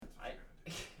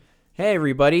Hey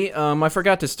everybody, I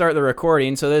forgot to start the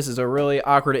recording, so this is a really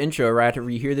awkward intro right after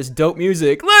you hear this dope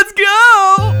music. Let's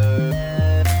go!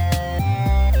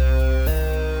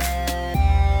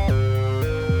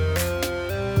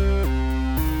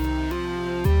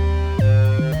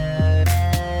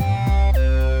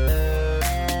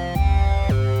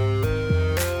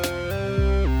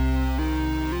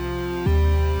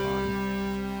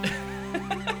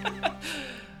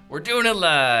 We're doing it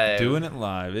live. Doing it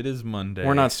live. It is Monday.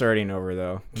 We're not starting over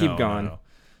though. Keep going. No.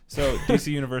 So DC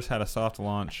Universe had a soft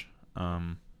launch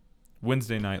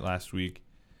Wednesday night last week,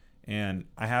 and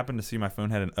I happened to see my phone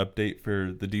had an update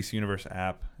for the DC Universe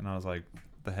app, and I was like,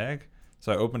 the heck?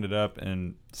 So I opened it up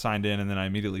and signed in, and then I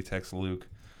immediately texted Luke.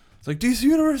 It's like, DC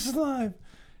Universe is live!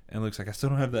 And it looks like I still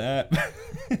don't have the app,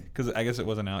 because I guess it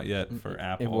wasn't out yet for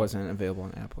Apple. It wasn't available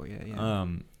on Apple yet, yeah.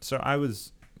 So I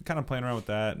was kind of playing around with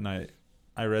that, and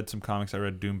I read some comics. I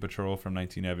read Doom Patrol from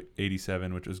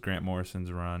 1987, which was Grant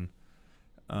Morrison's run.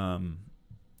 I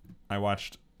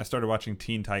started watching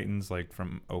Teen Titans like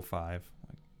from 2005,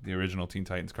 like the original Teen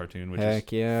Titans cartoon, which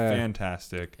Heck is yeah.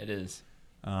 fantastic. It is.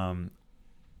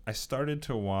 I started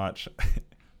to watch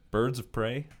Birds of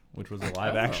Prey, which was a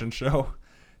live action show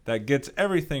that gets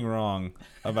everything wrong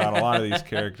about a lot of these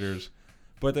characters,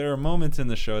 but there are moments in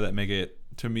the show that make it,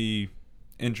 to me,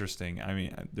 interesting. I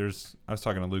mean, I was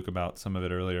talking to Luke about some of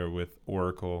it earlier with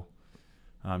Oracle.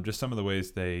 Just some of the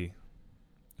ways they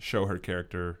show her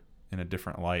character in a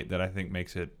different light that I think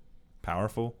makes it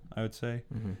powerful, I would say.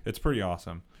 Mm-hmm. It's pretty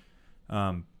awesome.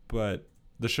 But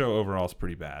the show overall is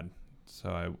pretty bad. So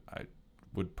I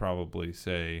would probably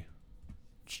say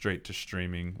straight to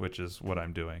streaming, which is what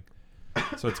I'm doing.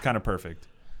 So it's kind of perfect.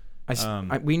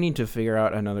 We need to figure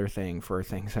out another thing for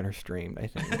things that are streamed, I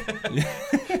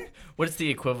think. What's the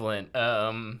equivalent?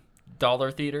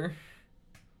 Dollar theater?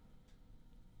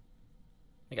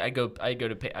 Like I go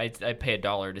to pay. I pay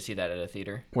 $1 to see that at a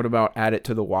theater. What about add it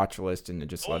to the watch list and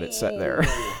just let it sit there?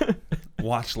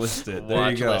 Watch listed. There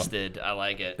you go. Watch listed. I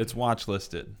like it. It's watch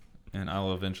listed, and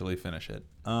I'll eventually finish it.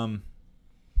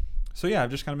 So yeah,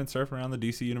 I've just kind of been surfing around the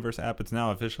DC Universe app. It's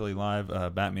now officially live.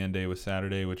 Batman Day was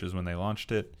Saturday, which is when they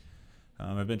launched it.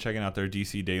 I've been checking out their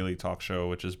DC Daily Talk Show,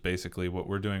 which is basically what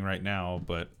we're doing right now,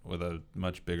 but with a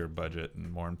much bigger budget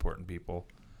and more important people.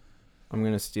 I'm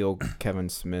going to steal Kevin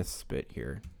Smith's bit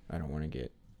here. I don't want to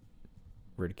get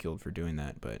ridiculed for doing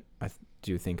that, but I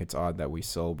do think it's odd that we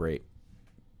celebrate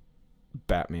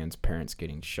Batman's parents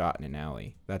getting shot in an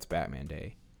alley. That's Batman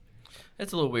Day.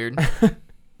 That's a little weird.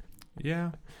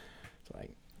 Yeah. It's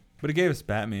like, but it gave us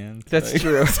Batman. that's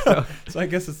true. So I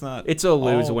guess it's not. It's a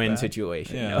lose-win bad.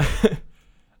 situation. Yeah. You know?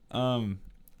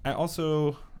 I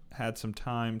also had some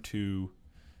time to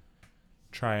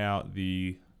try out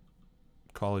the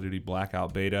Call of Duty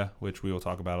Blackout beta, which we will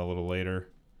talk about a little later.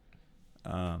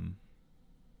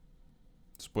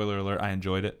 Spoiler alert, I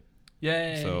enjoyed it.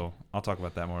 Yay. So I'll talk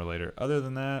about that more later. Other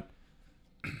than that,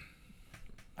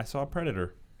 I saw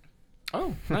Predator.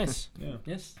 Oh, nice. Yeah.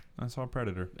 Yes. I saw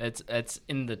Predator. It's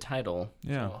in the title.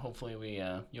 Yeah. So hopefully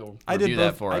you'll I review did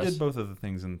that both, for us. I did both of the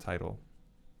things in the title.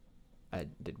 I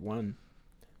did one.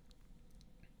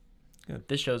 Good.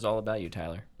 This show's all about you,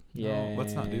 Tyler. No,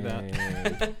 let's not do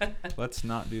that. Let's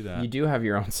not do that. You do have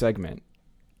your own segment.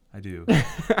 I do.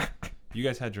 You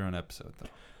guys had your own episode, though.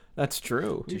 That's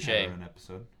true. Touche. We had our own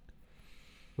episode.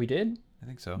 We did? I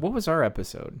think so. What was our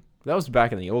episode? That was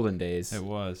back in the olden days. It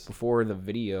was. Before the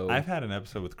video. I've had an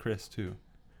episode with Chris, too.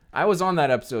 I was on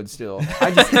that episode still.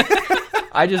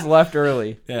 I just left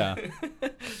early. Yeah.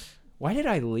 Why did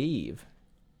I leave?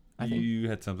 You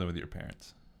had something with your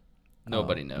parents.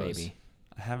 Nobody knows. Maybe.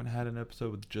 I haven't had an episode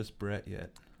with just Brett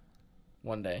yet.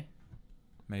 One day.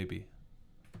 Maybe.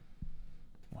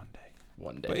 One day.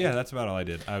 One day. But yeah, that's about all I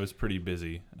did. I was pretty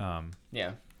busy.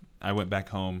 Yeah. I went back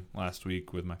home last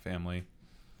week with my family.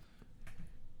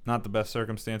 Not the best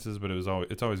circumstances, but it's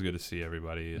always good to see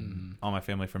everybody. And all my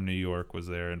family from New York was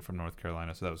there and from North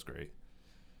Carolina, so that was great.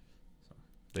 So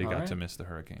they got to miss the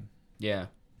hurricane. Yeah.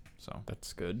 So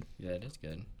That's good. Yeah, it is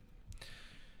good.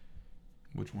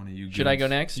 which one of you? Should I go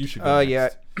next? You should go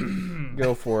next. Yeah.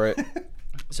 Go for it.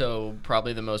 So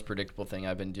probably the most predictable thing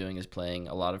I've been doing is playing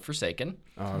a lot of Forsaken.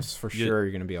 Oh, for sure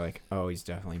you're going to be like, oh, he's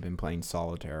definitely been playing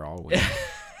solitaire all week.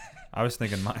 I was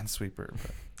thinking Minesweeper.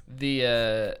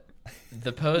 But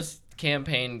The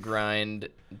post-campaign grind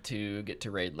to get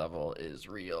to raid level is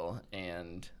real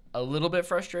and a little bit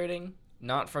frustrating.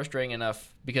 Not frustrating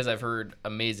enough because I've heard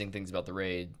amazing things about the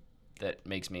raid that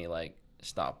makes me like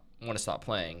want to stop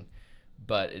playing,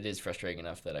 but it is frustrating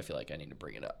enough that I feel like I need to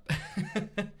bring it up.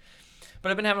 But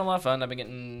I've been having a lot of fun. I've been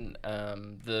getting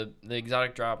the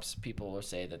exotic drops. People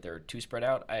say that they're too spread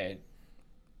out.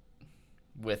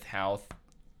 with how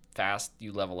fast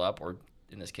you level up, or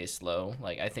in this case slow.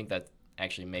 Like I think that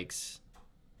actually makes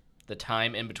the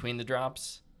time in between the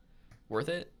drops worth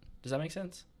it. Does that make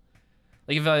sense?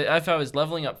 Like if I was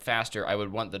leveling up faster, I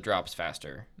would want the drops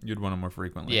faster. You'd want them more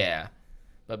frequently. Yeah,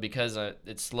 but because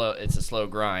it's slow, it's a slow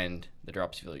grind. The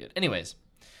drops feel good. Anyways,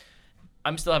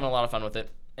 I'm still having a lot of fun with it,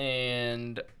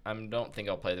 and I don't think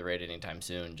I'll play the raid anytime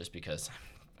soon, just because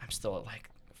I'm still at like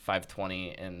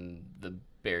 520, and the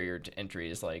barrier to entry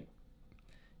is like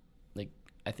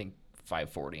I think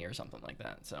 540 or something like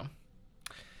that. So,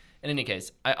 in any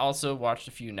case, I also watched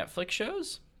a few Netflix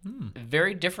shows.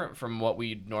 Very different from what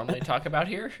we normally talk about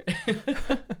here.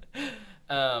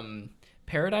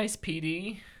 Paradise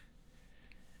PD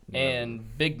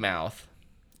and Big Mouth.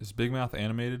 Is Big Mouth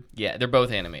animated? Yeah, they're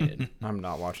both animated. I'm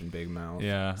not watching Big Mouth.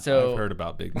 Yeah, So- I've heard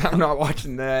about Big Mouth. I'm not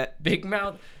watching that. Big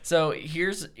Mouth. So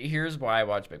here's why I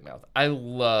watch Big Mouth. I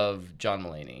love John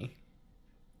Mulaney.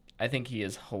 I think he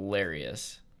is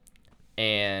hilarious,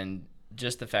 and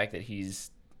just the fact that he's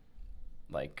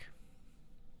like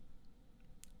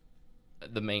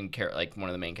the main like one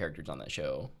of the main characters on that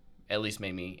show, at least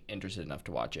made me interested enough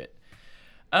to watch it.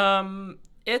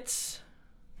 It's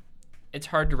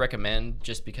hard to recommend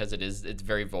just because it's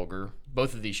very vulgar.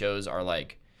 Both of these shows are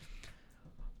like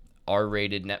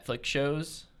R-rated Netflix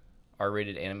shows,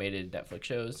 R-rated animated Netflix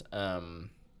shows.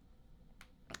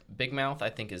 Big Mouth I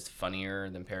think is funnier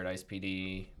than Paradise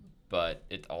PD, but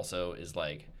it also is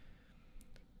like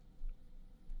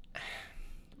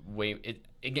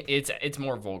it's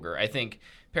more vulgar. I think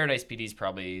Paradise PD is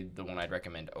probably the one I'd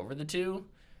recommend over the two,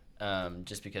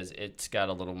 just because it's got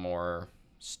a little more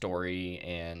story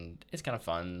and it's kind of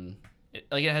fun.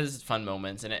 It has fun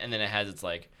moments and then it has its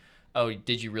like, oh,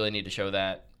 did you really need to show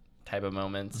that type of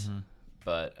moments? Mm-hmm.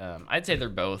 But I'd say they're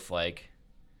both like,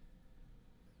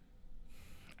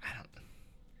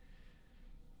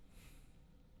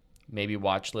 maybe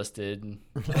watch listed.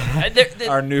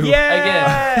 Our new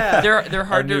Again, they're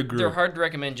hard new to group. they're hard to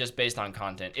recommend just based on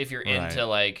content. If you're Right. into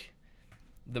like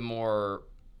the more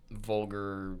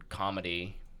vulgar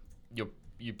comedy,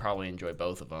 you probably enjoy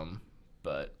both of them.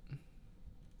 But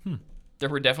there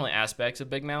were definitely aspects of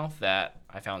Big Mouth that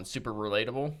I found super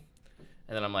relatable,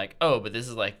 and then I'm like, oh, but this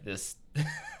is like this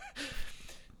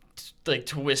like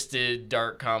twisted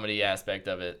dark comedy aspect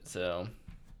of it. So,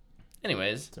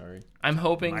 anyways, Sorry. I'm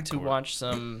hoping My to court. watch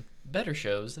some better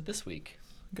shows this week.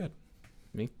 Good.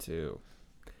 Me too.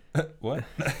 What?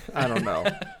 I don't know.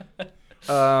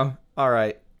 All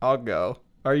right. I'll go.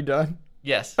 Are you done?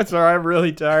 Yes. I'm sorry. I'm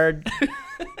really tired.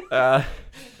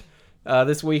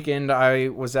 This weekend I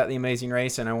was at the Amazing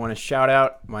Race, and I want to shout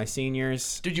out my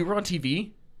seniors. Dude, you were on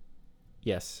TV?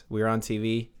 Yes, we were on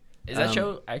TV. Is that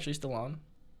show actually still on?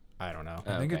 I don't know.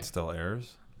 I think Okay. it still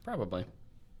airs. Probably.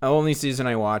 The only season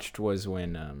I watched was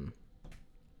when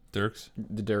Dirks?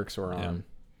 the Dirks were Yeah.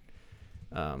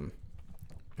 on.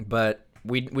 But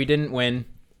we didn't win,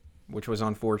 which was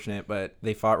unfortunate. But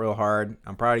they fought real hard.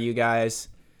 I'm proud of you guys.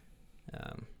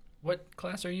 What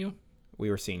class are you? We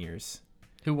were seniors.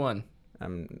 Who won? I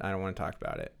don't want to talk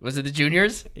about it. Was it the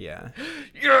juniors? Yeah.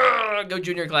 Yeah, go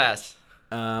junior class.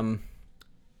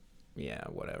 Yeah,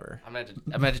 whatever. I'm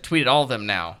gonna have to tweet at all of them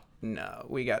now. No,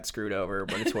 we got screwed over,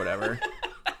 but it's whatever.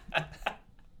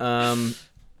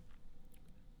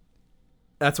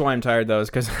 That's why I'm tired though, is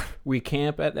because we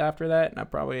camp after that, and I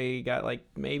probably got like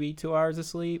maybe 2 hours of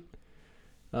sleep.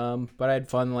 But I had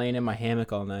fun laying in my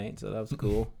hammock all night, so that was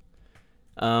cool.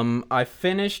 I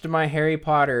finished my Harry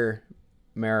Potter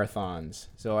marathons.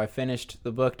 So I finished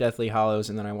the book Deathly Hallows,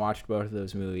 and then I watched both of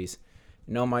those movies.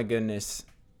 And oh my goodness,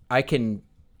 I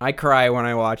cry when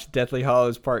I watch Deathly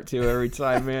Hallows Part 2 every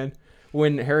time, man.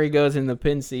 When Harry goes in the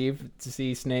Pensieve to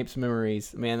see Snape's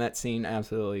memories, man, that scene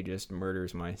absolutely just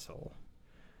murders my soul.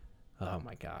 Oh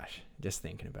my gosh, just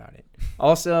thinking about it.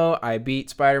 Also, I beat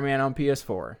Spider-Man on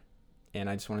PS4, and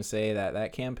I just want to say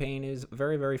that campaign is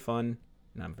very, very fun,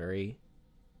 and I'm very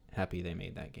happy they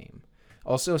made that game.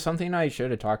 Also, something I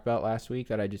should have talked about last week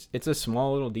it's a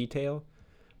small little detail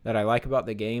that I like about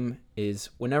the game is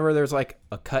whenever there's like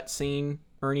a cutscene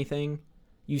or anything,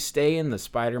 you stay in the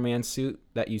Spider-Man suit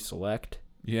that you select,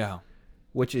 Yeah.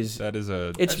 which is That is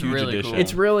a It's huge really addition. cool.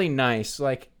 it's really nice.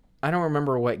 Like, I don't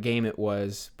remember what game it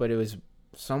was, but it was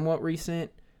somewhat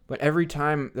recent. But every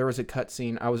time there was a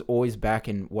cutscene, I was always back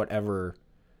in whatever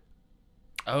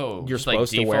Oh, you're just like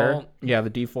supposed to wear. default? Yeah, the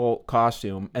default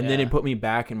costume, and then Yeah. it put me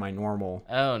back in my normal.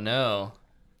 Oh no.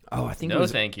 Oh, I think No, it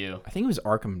was. thank you. I think it was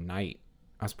Arkham Knight.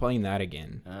 I was playing that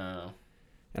again, Oh.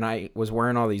 and I was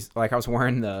wearing all these. Like, I was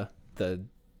wearing the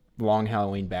long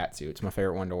Halloween bat suit. It's my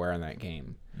favorite one to wear in that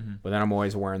game. Mm-hmm. But then I'm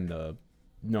always wearing the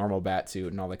normal bat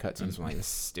suit and all the cutscenes. I'm like, this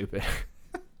is stupid.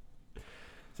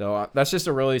 So that's just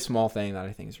a really small thing that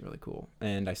I think is really cool.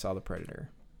 And I saw the Predator.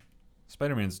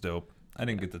 Spider-Man's dope. I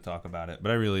didn't get to talk about it,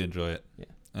 but I really enjoy it. Yeah.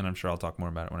 And I'm sure I'll talk more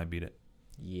about it when I beat it.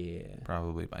 Yeah.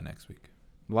 Probably by next week.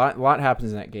 Lot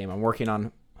happens in that game. I'm working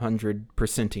on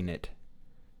 100%ing it.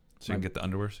 So you can get the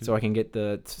underwear suit? So I can get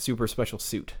the super special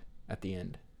suit at the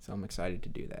end. So I'm excited to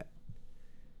do that.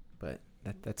 But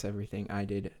that's everything I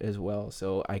did as well.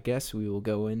 So I guess we will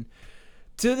go in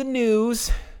to the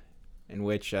news, in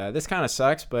which this kind of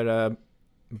sucks, but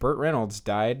Burt Reynolds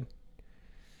died.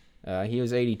 He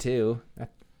was 82.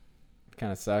 That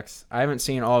kind of sucks. I haven't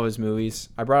seen all of his movies.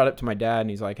 I brought it up to my dad, and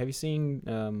he's like, "Have you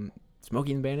seen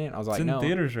Smokey and the Bandit?" I was like, "It's in "No."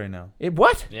 theaters right now.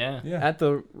 What? Yeah. Yeah. At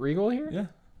the Regal here? Yeah.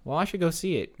 Well, I should go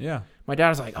see it. Yeah. My dad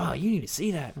was like, "Oh, you need to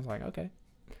see that." I was like, "Okay."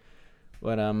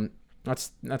 But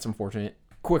that's unfortunate.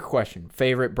 Quick question: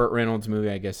 favorite Burt Reynolds movie?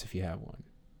 I guess if you have one.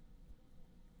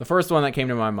 The first one that came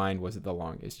to my mind was The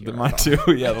Longest Yard. Mine too.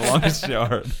 Yeah, The Longest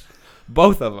Yard.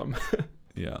 Both of them.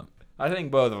 Yeah. I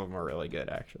think both of them are really good,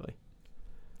 actually.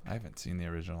 I haven't seen the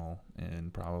original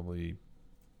in probably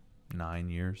 9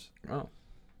 years. Oh,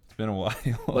 It's been a while.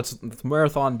 let's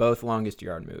marathon both Longest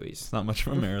Yard movies. It's not much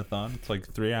of a marathon. It's like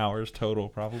 3 hours total,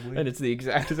 probably. And it's the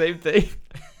exact same thing.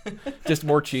 Just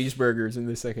more cheeseburgers in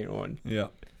the second one. Yeah.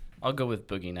 I'll go with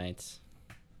Boogie Nights.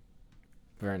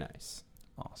 Very nice.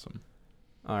 Awesome.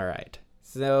 All right.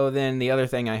 So then the other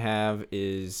thing I have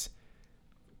is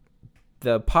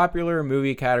the popular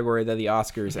movie category that the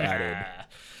Oscars added.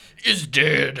 Is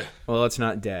dead. Well, it's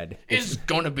not dead. Is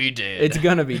gonna be dead. It's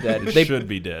gonna be dead. It They should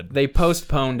be dead. They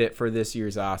postponed it for this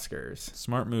year's Oscars,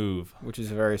 Smart move. which is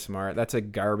very smart. That's a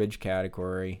garbage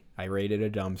category. I rated a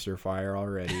dumpster fire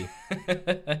already.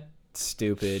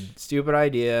 Stupid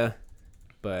idea,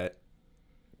 but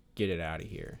get it out of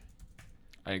here.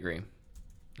 I agree.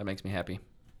 That makes me happy.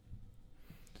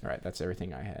 All right, that's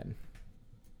everything I had.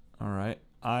 All right.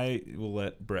 I will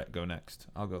let Brett go next.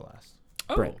 I'll go last.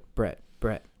 Oh, Brett.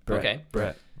 Okay.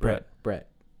 Brett.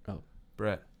 Oh,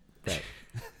 Brett. Brett.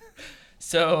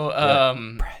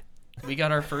 So, we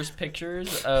got our first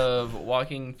pictures of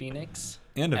Walking Phoenix.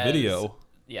 And a as- video.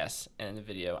 Yes, and a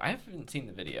video. I haven't seen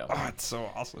the video Oh, it's so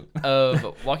awesome.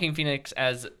 of Walking Phoenix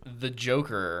as the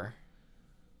Joker,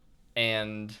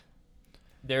 and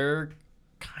they're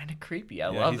kind of creepy. I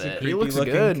love he's a it. creepy He looks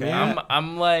looking good, cat. man.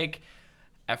 I'm like,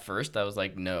 at first I was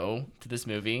like no to this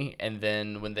movie, and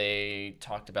then when they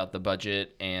talked about the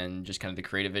budget and just kind of the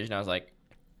creative vision, I was like,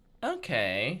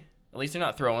 okay, at least they're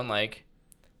not throwing like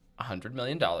 $100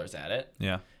 million at it.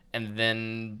 Yeah. And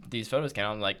then these photos came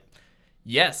out, I'm like,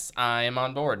 yes, I am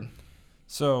on board.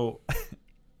 So,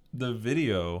 the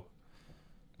video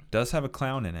does have a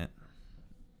clown in it.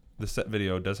 The set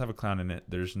video does have a clown in it.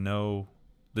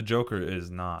 The Joker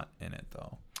is not in it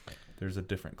though. There's a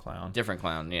different clown. Different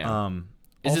clown, yeah.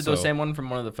 Is it the also- same one from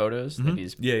one of the photos? Mhm. Like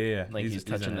he's Yeah. like he's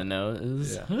touching in the it.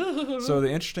 nose. Yeah. So the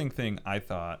interesting thing I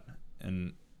thought,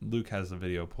 and Luke has the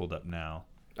video pulled up now.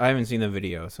 I haven't seen the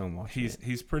video, so I'm watching it.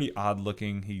 He's pretty odd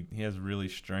looking. He has really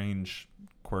strange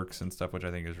quirks and stuff, which I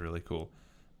think is really cool.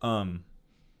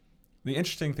 The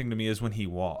interesting thing to me is when he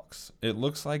walks, it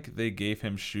looks like they gave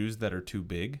him shoes that are too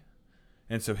big,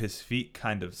 and so his feet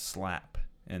kind of slap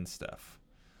and stuff.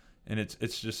 And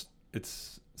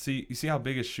see, you see how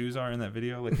big his shoes are in that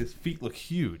video? Like his feet look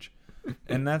huge.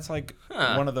 And that's like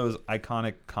one of those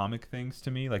iconic comic things to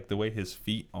me, like the way his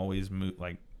feet always move,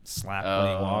 like slap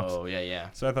when he walks. Oh, yeah.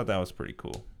 So I thought that was pretty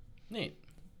cool. Neat.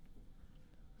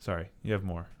 Sorry, you have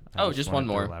more. I Oh, just one wanted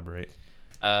to more. Elaborate.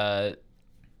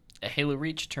 Halo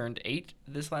Reach turned 8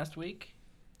 this last week.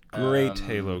 Great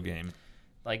Halo game.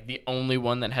 Like the only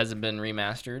one that hasn't been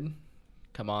remastered.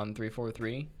 Come on,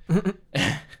 343.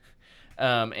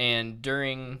 And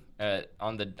during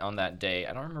on that day,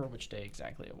 I don't remember which day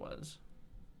exactly it was.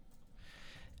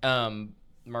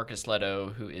 Marcus Leto,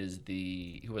 who was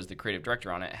the creative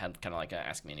director on it, had kind of like a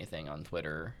Ask Me Anything on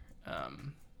Twitter,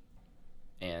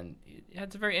 and it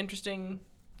had some very interesting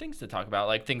things to talk about,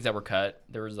 like things that were cut.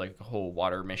 There was like a whole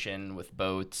water mission with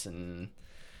boats and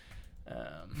That'd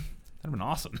have been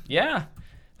awesome. yeah,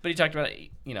 but he talked about his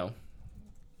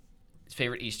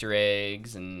favorite Easter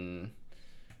eggs and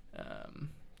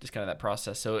just kind of that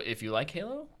process. So if you like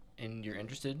Halo and you're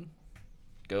interested,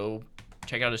 go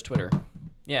check out his Twitter.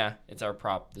 Yeah, it's our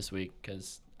prop this week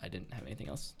because I didn't have anything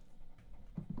else.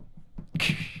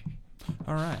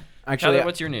 All right. Actually, Tyler,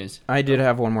 what's your news? I did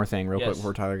have one more thing real quick Yes.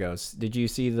 before Tyler goes. Did you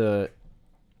see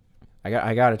I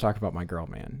got to talk about my girl,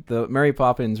 man. The Mary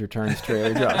Poppins Returns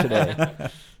trailer dropped today.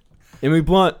 Emily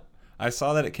Blunt. I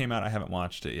saw that it came out. I haven't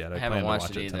watched it yet. I haven't plan to watched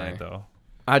watch it it tonight, either. though.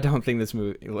 I don't think this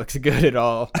movie looks good at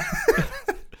all.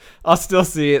 I'll still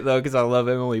see it though because I love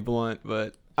Emily Blunt,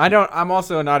 but I'm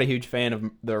also not a huge fan of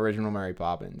the original Mary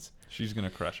Poppins. She's gonna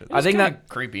crush it. I think that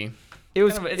creepy.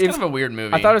 It's kind of a weird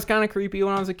movie. I thought it was kind of creepy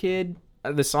when I was a kid.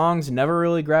 The songs never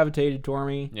really gravitated toward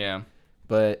me. Yeah.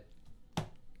 But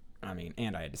I mean,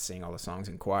 and I had to sing all the songs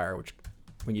in choir, which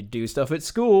when you do stuff at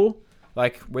school,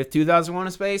 like with 2001: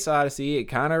 A Space Odyssey, it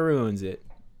kind of ruins it.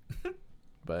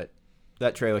 But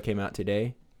that trailer came out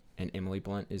today, and Emily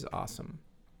Blunt is awesome.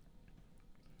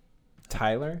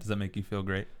 Tyler? Does that make you feel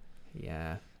great?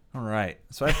 Yeah. All right.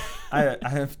 So I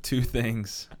have two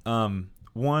things.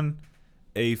 One,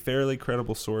 a fairly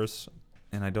credible source,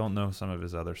 and I don't know some of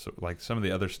his other some of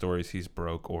the other stories he's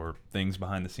broke or things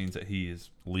behind the scenes that he has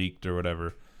leaked or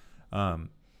whatever.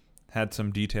 Had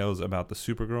some details about the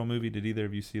Supergirl movie. Did either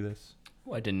of you see this?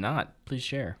 Oh, I did not. Please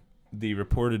share. The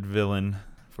reported villain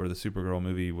for the Supergirl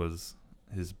movie was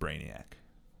his Brainiac.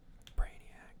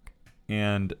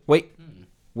 And wait,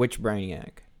 which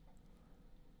Brainiac?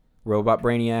 Robot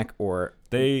Brainiac or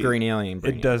Green Alien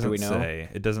Brainiac? It doesn't Do we know? say.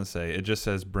 It doesn't say. It just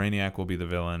says Brainiac will be the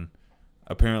villain.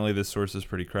 Apparently, this source is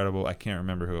pretty credible. I can't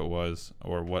remember who it was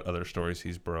or what other stories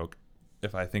he's broke.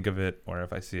 If I think of it or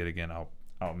if I see it again,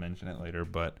 I'll mention it later.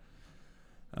 But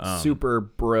Super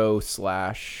Bro /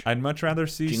 I'd much rather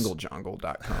see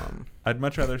JingleJongle.com. I'd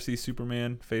much rather see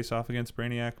Superman face off against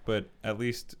Brainiac. But at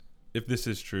least if this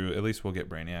is true, at least we'll get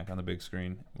Brainiac on the big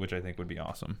screen, which I think would be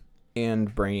awesome.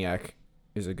 And Brainiac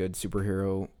is a good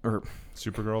superhero, or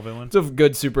Supergirl villain. It's a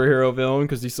good superhero villain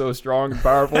because he's so strong and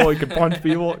powerful. He can punch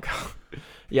people.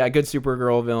 Yeah, good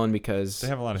Supergirl villain because they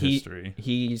have a lot of history.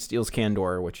 He steals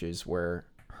Kandor, which is where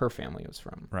her family was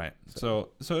from. Right. So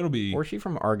it'll be. Or is she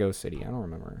from Argo City? I don't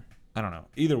remember. I don't know.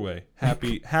 Either way,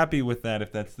 happy with that.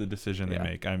 If that's the decision they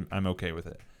make, I'm okay with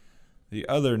it. The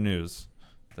other news,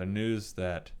 the news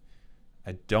that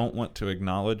I don't want to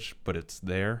acknowledge, but it's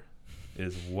there,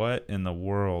 is what in the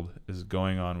world is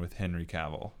going on with Henry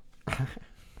Cavill?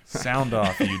 Sound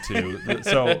off, you two.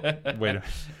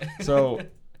 So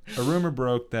a rumor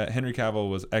broke that Henry Cavill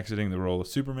was exiting the role of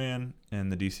Superman in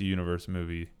the DC Universe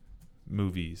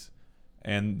movies.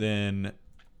 And then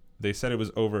they said it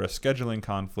was over a scheduling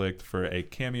conflict for a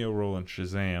cameo role in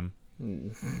Shazam.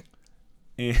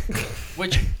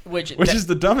 Which is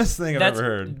the dumbest thing I've ever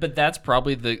heard. But that's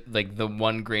probably the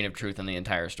one grain of truth in the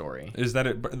entire story. Is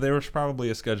that there was probably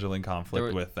a scheduling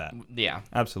conflict with that. Yeah.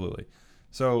 Absolutely.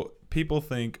 So people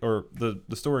think, or the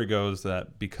story goes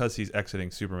that because he's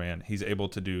exiting Superman, he's able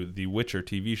to do the Witcher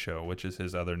TV show, which is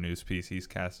his other news piece. He's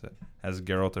cast it as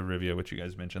Geralt of Rivia, which you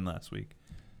guys mentioned last week.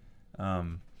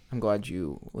 I'm glad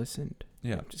you listened.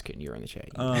 Yeah. No, just kidding. You were in the chat.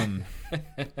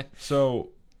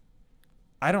 So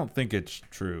I don't think it's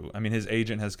true. I mean, his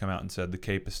agent has come out and said the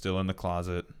cape is still in the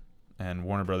closet, and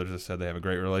Warner Brothers has said they have a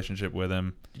great relationship with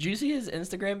him. Did you see his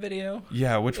Instagram video?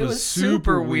 Yeah, which was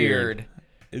super weird.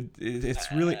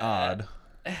 It's really odd.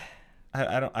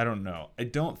 I don't know. I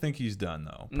don't think he's done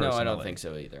though. Personally. No, I don't think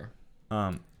so either.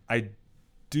 I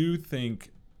do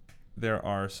think there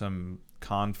are some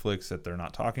conflicts that they're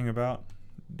not talking about.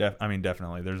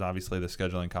 Definitely. There's obviously the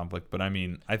scheduling conflict, but I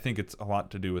think it's a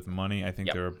lot to do with money. I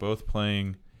think they're both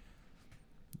playing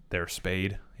their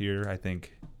spade here. I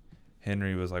think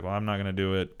Henry was like, well, I'm not going to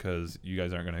do it because you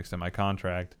guys aren't going to extend my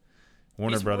contract.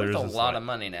 Warner Brothers worth a lot of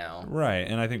money now. Right,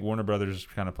 and I think Warner Brothers is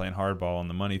kind of playing hardball on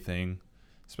the money thing,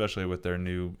 especially with their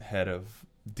new head of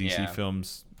DC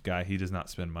Films guy. He does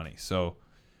not spend money. So,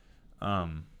 what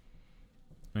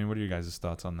are your guys'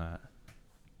 thoughts on that?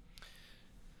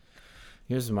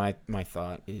 Here's my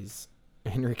thought is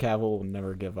Henry Cavill will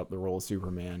never give up the role of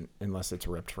Superman unless it's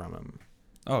ripped from him.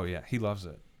 Oh, yeah. He loves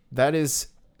it. That is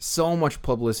so much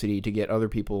publicity to get other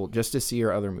people just to see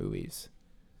your other movies.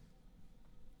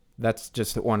 That's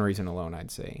just one reason alone,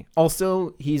 I'd say.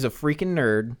 Also, he's a freaking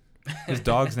nerd. His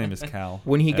dog's name is Cal.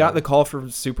 When he got the call for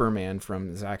Superman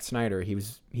from Zack Snyder, he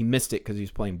missed it because he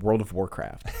was playing World of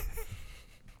Warcraft.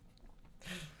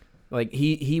 Like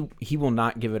he will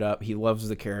not give it up. He loves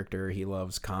the character. He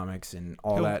loves comics and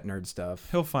all that nerd stuff.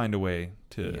 He'll find a way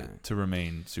to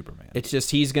remain Superman. It's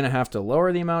just he's gonna have to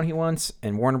lower the amount he wants,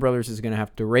 and Warner Brothers is gonna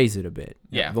have to raise it a bit.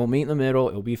 Yeah, they'll meet in the middle.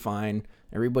 It'll be fine.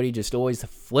 Everybody just always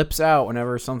flips out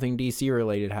whenever something DC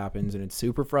related happens, and it's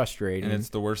super frustrating. And it's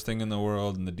the worst thing in the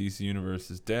world, and the DC universe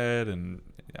is dead, and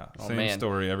same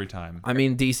story every time. I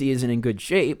mean, DC isn't in good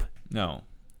shape. No,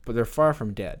 but they're far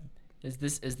from dead. Is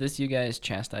this you guys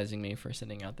chastising me for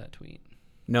sending out that tweet?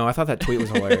 No, I thought that tweet was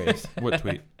hilarious. What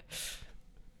tweet?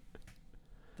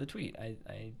 The tweet.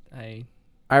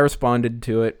 I responded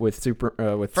to it with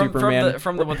Superman with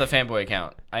the fanboy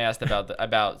account. I asked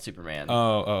about Superman.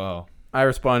 Oh. I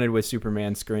responded with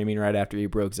Superman screaming right after he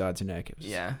broke Zod's neck.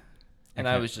 Yeah. And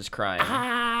I was just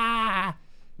crying.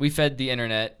 We fed the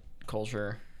internet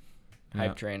culture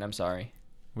hype train. I'm sorry.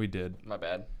 We did. My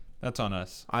bad. That's on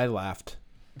us. I laughed.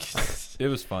 It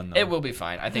was fun though. It will be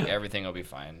fine. I think everything will be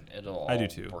fine. It'll all I do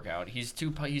too. work out. He's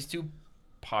too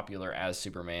popular as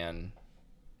Superman,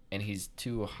 and he's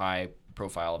too high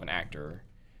profile of an actor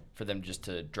for them just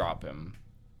to drop him.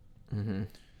 Mm-hmm.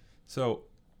 So,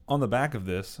 on the back of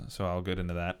this, so I'll get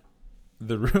into that.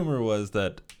 The rumor was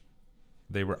that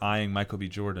they were eyeing Michael B.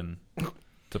 Jordan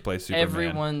to play Superman.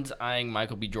 Everyone's eyeing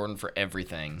Michael B. Jordan for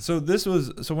everything. So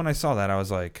when I saw that, I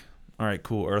was like, all right,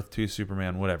 cool. Earth 2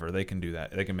 Superman, whatever. They can do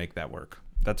that. They can make that work.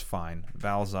 That's fine.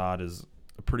 Val Zod is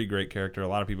a pretty great character. A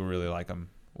lot of people really like him.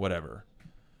 Whatever.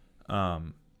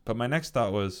 But my next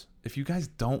thought was, if you guys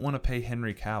don't want to pay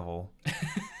Henry Cavill,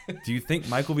 do you think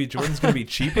Michael B. Jordan's going to be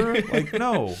cheaper? Like,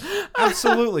 no.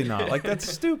 Absolutely not. Like, that's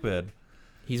stupid.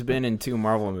 He's been in 2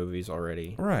 Marvel movies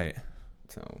already. Right.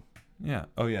 So Yeah.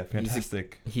 Oh, yeah.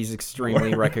 Fantastic. he's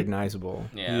extremely recognizable.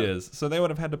 Yeah. He is. So they would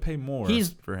have had to pay more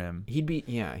for him.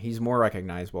 He's more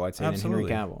recognizable, I'd say, Absolutely.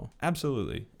 than Henry Cavill.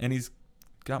 Absolutely. And he's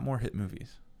got more hit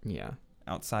movies Yeah.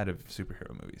 outside of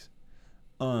superhero movies.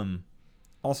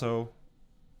 Also,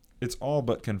 it's all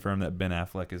but confirmed that Ben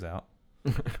Affleck is out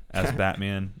as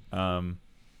Batman. A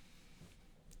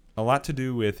lot to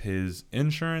do with his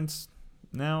insurance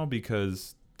now,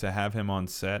 because to have him on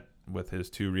set with his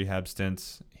 2 rehab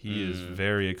stints, he is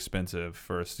very expensive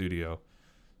for a studio.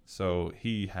 So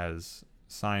he has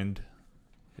signed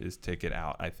his ticket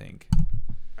out, I think.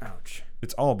 Ouch.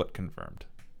 It's all but confirmed.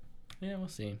 Yeah, we'll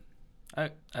see.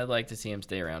 I'd like to see him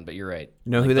stay around, but you're right.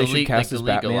 You know who they should cast the as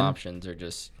legal Batman? options are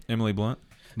just Emily Blunt.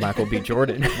 Michael B.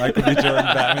 Jordan. Michael B. Jordan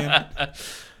Batman.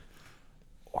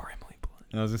 Or Emily Blunt.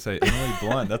 And I was going to say, Emily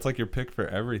Blunt, that's like your pick for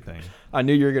everything. I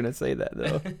knew you were going to say that,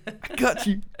 though. I got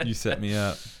you. You set me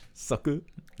up. Sucker.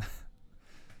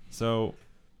 So,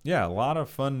 yeah, a lot of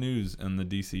fun news in the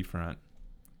DC front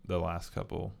the last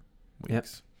couple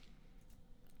weeks.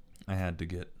 I had to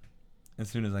get, as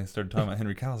soon as I started talking about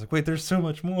Henry Cavill, I was like, wait, there's so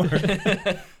much more.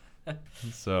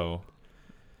 So,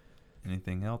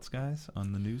 anything else, guys,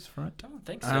 on the news front? I don't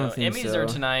think so. I don't think Emmys so. are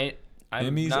tonight.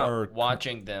 I'm Emmys not are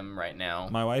watching them right now.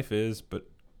 My wife is, but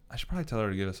I should probably tell her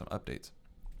to give us some updates.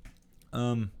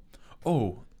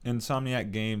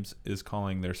 Insomniac Games is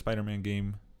calling their Spider-Man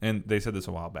game, and they said this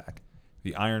a while back,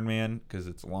 the Iron Man, because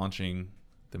it's launching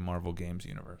the Marvel Games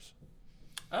universe.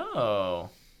 Oh,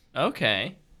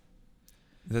 okay.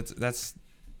 That's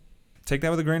take that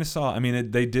with a grain of salt. I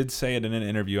mean, they did say it in an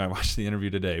interview. I watched the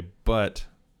interview today, but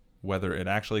whether it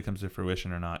actually comes to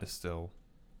fruition or not is still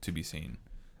to be seen.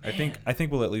 Man. I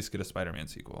think we'll at least get a Spider-Man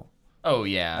sequel. Oh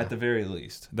yeah. At the very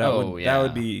least. That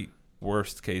would be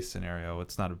worst case scenario.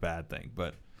 It's not a bad thing,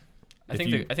 but I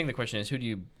think the question is, who do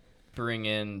you bring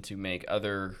in to make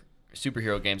other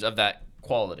superhero games of that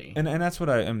quality? And that's what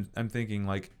I'm thinking,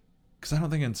 like, because I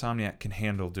don't think Insomniac can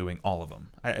handle doing all of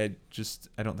them. I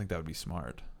don't think that would be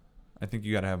smart. I think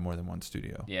you got to have more than one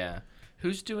studio. Yeah.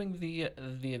 Who's doing the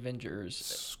Avengers?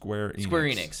 Square Enix. Square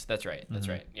Enix. That's right. That's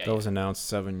right. Yeah. That was announced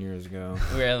 7 years ago.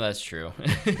 Yeah, that's true.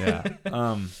 Yeah.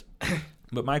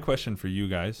 But my question for you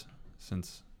guys,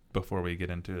 since before we get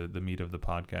into the meat of the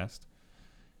podcast,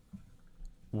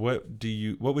 what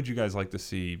would you guys like to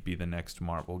see be the next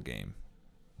Marvel game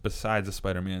besides a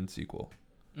Spider-Man sequel?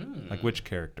 Like which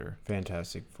character?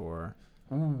 Fantastic Four.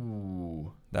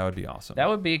 Ooh. That would be awesome. That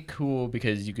would be cool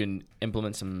because you can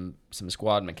implement some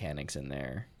squad mechanics in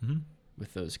there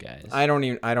with those guys. I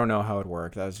don't know how it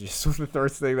worked. That was just the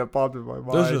first thing that popped in my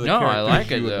mind. Those are the No, I characters like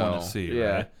you it, would though. want to see,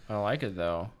 Yeah. right? I like it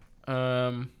though.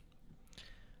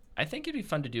 I think it'd be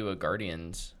fun to do a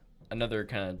Guardians, another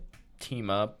kind of team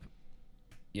up.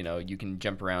 You know, you can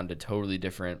jump around to totally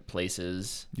different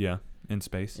places Yeah, in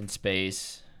space. in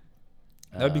space.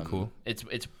 That'd be cool. It's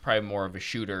probably more of a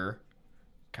shooter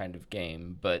kind of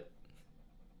game, but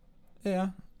Yeah.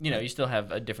 you know, you still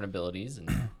have different abilities and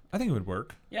I think it would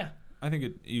work. yeah. I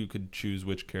think you could choose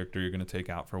which character you're going to take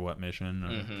out for what mission,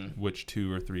 or which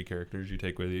 2 or 3 characters you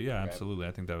take with you. Yeah, Right. absolutely.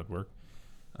 I think that would work.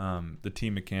 The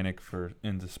team mechanic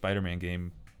in the Spider-Man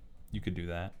game, you could do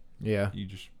that. Yeah. You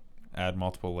just add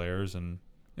multiple layers and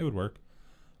it would work.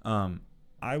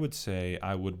 I would say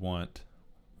I would want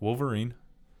Wolverine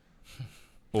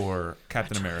or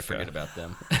Captain America. Forget about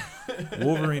them.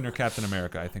 Wolverine or Captain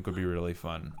America, I think would be really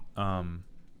fun.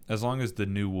 As long as the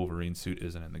new Wolverine suit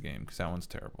isn't in the game, because that one's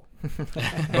terrible.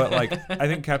 But like, I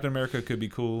think Captain America could be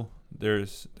cool.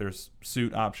 There's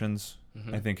suit options.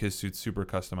 I think his suit's super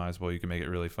customizable. You can make it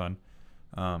really fun.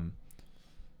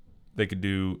 They could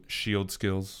do shield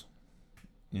skills.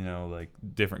 like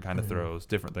different kind of throws,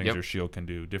 different things your shield can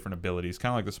do, different abilities,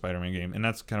 kind of like the Spider-Man game, and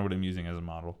that's kind of what I'm using as a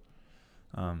model.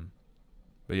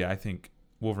 But yeah, I think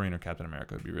Wolverine or Captain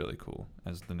America would be really cool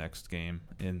as the next game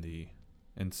in the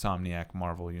Insomniac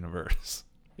Marvel universe.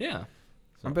 Yeah.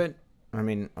 So.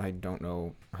 I don't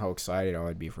know how excited I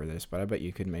would be for this, but I bet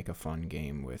you could make a fun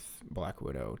game with Black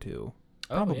Widow too.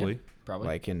 Probably. Yeah, probably.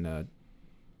 Like in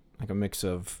a mix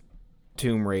of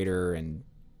Tomb Raider and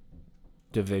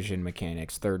Division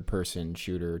mechanics, third-person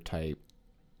shooter type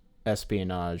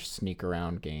espionage sneak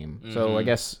around game. Mm-hmm. So I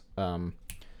guess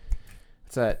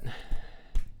what's that?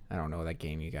 I don't know that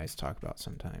game you guys talk about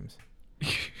sometimes.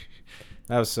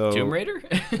 That was so Tomb Raider?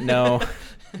 No.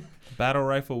 Battle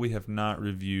Rifle, we have not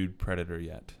reviewed Predator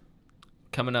yet.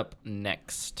 Coming up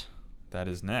next. That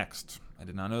is next. I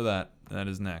did not know that. That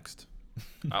is next.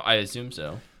 I assume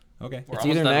so. Okay. We're it's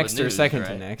either next or second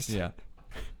to next. Yeah.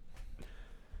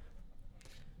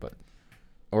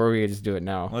 Or we could just do it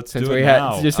now. Let's do it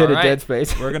now. Just hit a dead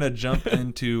space. We're going to jump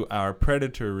into our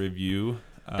Predator review.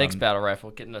 Thanks, Battle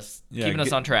Rifle. Keeping us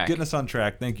on track. Getting us on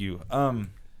track. Thank you.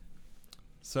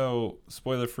 So,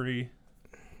 spoiler-free.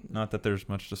 Not that there's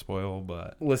much to spoil,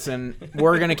 but... Listen,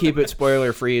 we're going to keep it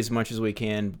spoiler-free as much as we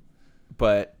can,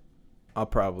 but I'll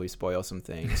probably spoil some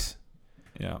things.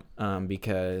 Yeah.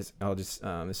 Because I'll just...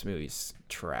 this movie's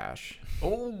trash.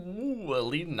 Oh,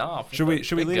 leading off. Should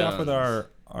we lead off with our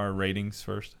ratings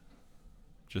first?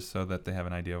 Just so that they have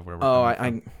an idea of where we're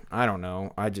coming from. I don't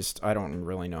know. I don't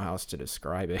really know how else to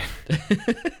describe it.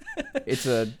 It's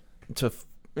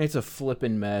a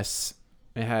flippin' mess.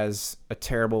 It has a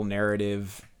terrible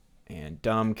narrative and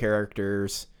dumb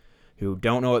characters who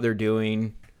don't know what they're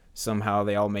doing. Somehow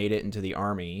they all made it into the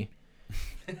army.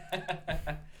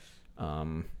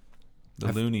 The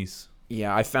loonies.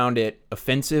 Yeah, I found it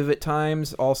offensive at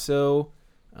times also.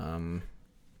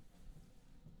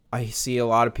 I see a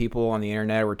lot of people on the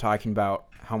internet were talking about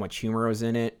how much humor was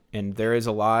in it, and there is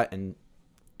a lot, and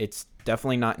it's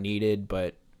definitely not needed,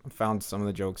 but I found some of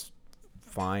the jokes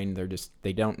fine.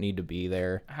 They don't need to be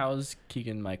there. How's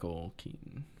Keegan-Michael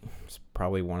Keaton? It's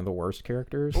probably one of the worst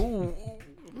characters. Oh,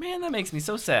 man, that makes me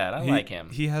so sad. I like him.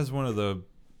 He has one of the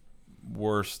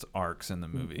worst arcs in the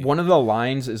movie. One of the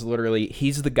lines is literally,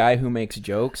 he's the guy who makes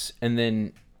jokes, and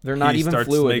then they're not even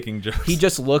fluid. Making jokes. He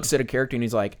just looks at a character and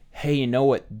he's like, hey, you know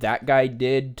what that guy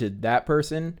did to that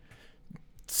person?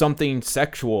 Something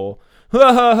sexual.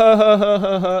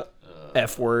 F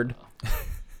word.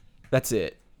 That's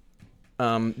it.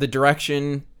 The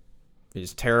direction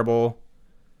is terrible.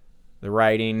 The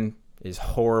writing is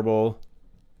horrible.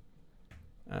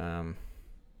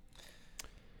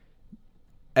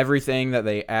 Everything that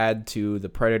they add to the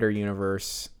Predator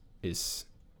universe is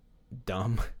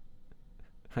dumb,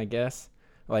 I guess.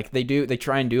 Like they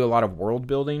try and do a lot of world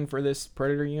building for this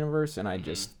Predator universe, and I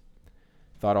just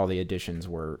thought all the additions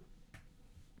were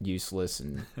useless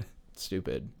and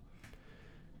stupid.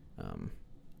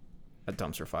 A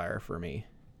dumpster fire for me.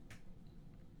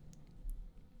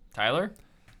 Tyler?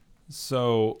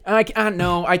 So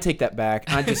no, I take that back.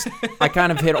 I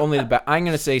kind of hit only the back. I'm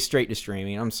gonna say straight to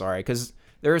streaming. I'm sorry, because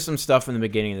there is some stuff in the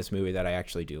beginning of this movie that I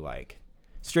actually do like.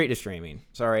 Straight to streaming.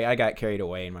 Sorry, I got carried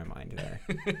away in my mind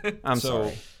there. I'm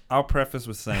sorry. I'll preface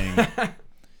with saying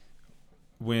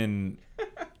when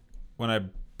I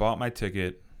bought my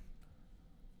ticket,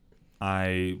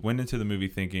 I went into the movie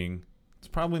thinking it's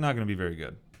probably not going to be very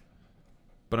good.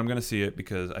 But I'm going to see it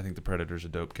because I think the Predator's a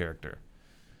dope character.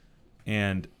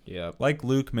 And like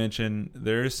Luke mentioned,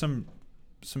 there is some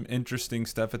interesting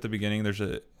stuff at the beginning.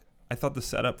 I thought the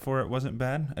setup for it wasn't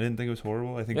bad. I didn't think it was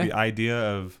horrible. I think the idea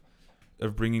of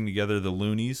bringing together the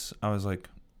loonies, I was like,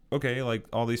 okay, like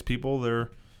all these people,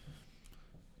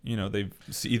 they've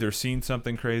either seen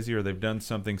something crazy or they've done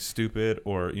something stupid,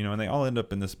 or and they all end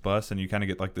up in this bus, and you kind of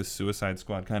get like this Suicide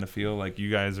Squad kind of feel. Like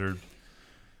you guys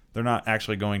they're not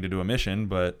actually going to do a mission,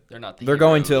 but they're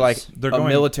going to like a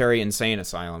military insane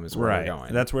asylum is where they're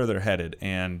going. That's where they're headed,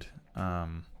 and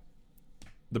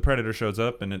the Predator shows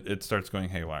up and it starts going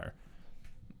haywire.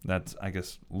 That's, I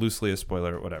guess, loosely a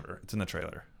spoiler or whatever. It's in the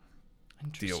trailer.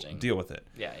 Interesting. Deal with it.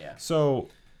 Yeah. So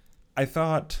I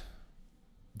thought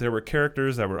there were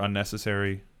characters that were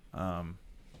unnecessary. The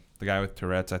guy with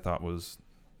Tourette's I thought was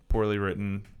poorly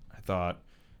written. I thought,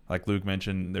 like Luke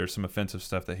mentioned, there's some offensive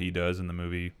stuff that he does in the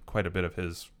movie. Quite a bit of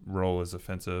his role is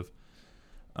offensive.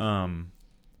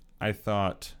 I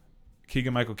thought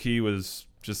Keegan-Michael Key was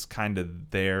just kind of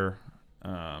there.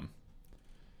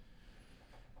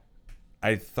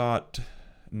 I thought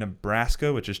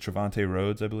Nebraska, which is Trevante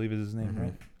Rhodes, I believe is his name,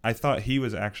 right? I thought he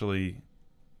was actually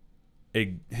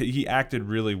he acted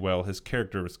really well. His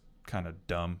character was kind of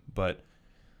dumb, but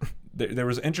there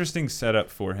was interesting setup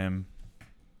for him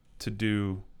to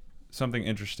do something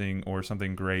interesting or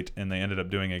something great, and they ended up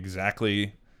doing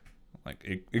exactly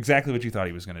what you thought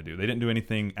he was going to do. They didn't do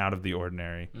anything out of the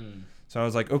ordinary. So I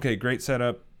was like, okay, great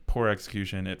setup, poor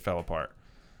execution, it fell apart.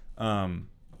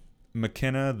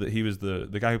 McKenna, he was the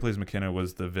guy who plays McKenna,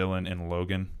 was the villain in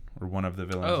Logan, or one of the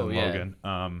villains in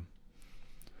Logan.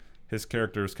 His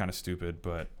character was kind of stupid,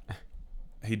 but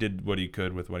he did what he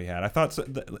could with what he had. I thought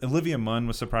Olivia Munn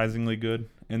was surprisingly good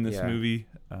in this movie.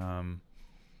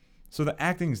 So the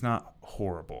acting's not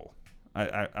horrible.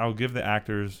 I'll give the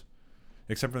actors,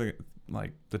 except for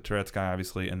the Tourette's guy,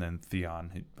 obviously, and then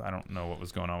Theon. I don't know what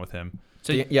was going on with him.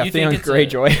 So Theon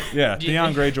Greyjoy. Yeah,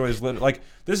 Theon Greyjoy is like,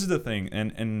 this is the thing,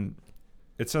 and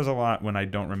it says a lot when I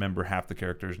don't remember half the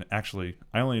characters. Actually,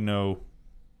 I only know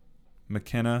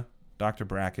McKenna, Dr.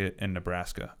 Brackett, and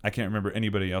Nebraska. I can't remember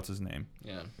anybody else's name.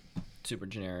 Yeah, super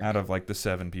generic. Out of like the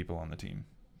 7 people on the team.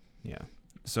 Yeah.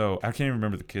 So I can't even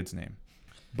remember the kid's name.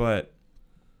 But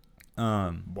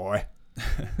boy.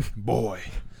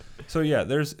 So yeah,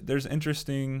 there's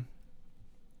the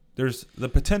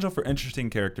potential for interesting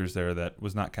characters there that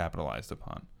was not capitalized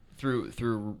upon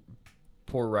through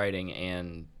poor writing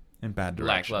and bad direction.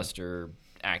 Lackluster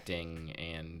acting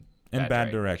and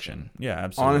bad direction. Yeah,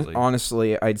 absolutely.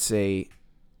 Honestly, I'd say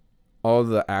all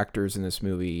the actors in this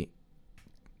movie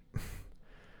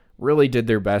really did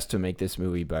their best to make this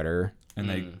movie better.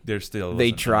 And they're still...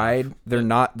 They tried. Enough. They're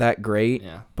not that great,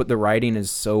 yeah. But the writing is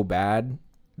so bad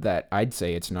that I'd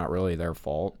say it's not really their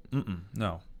fault.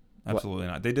 No, absolutely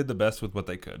not. They did the best with what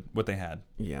they could, what they had.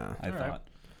 Yeah. I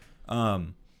thought.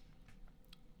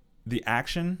 The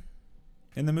action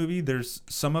in the movie, there's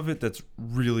some of it that's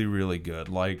really, really good.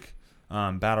 Like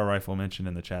Battle Rifle mentioned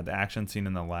in the chat, the action scene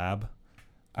in the lab.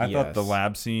 I thought the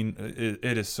lab scene,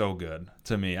 it is so good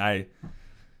to me.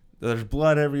 There's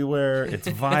blood everywhere. It's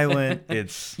violent.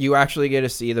 You actually get to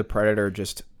see the Predator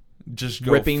just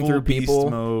go ripping full through beast people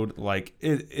mode. Like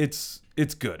it's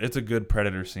good. It's a good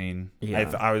Predator scene.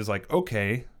 Yeah. I was like,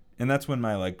 okay, and that's when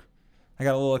I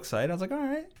got a little excited. I was like, all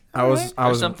right. I was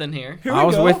something here. I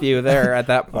was with you there at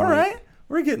that point. All right,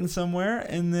 we're getting somewhere,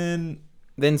 and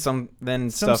then some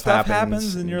stuff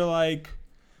happens, and you're like,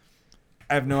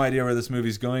 I have no idea where this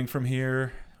movie's going from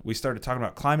here. We started talking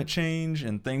about climate change,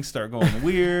 and things start going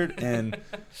weird, and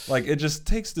it just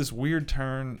takes this weird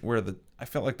turn where I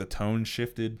felt like the tone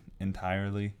shifted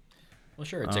entirely. Well,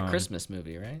 sure, it's a Christmas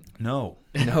movie, right? No,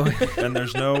 and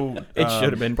there's no. It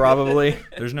should have been probably.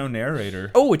 There's no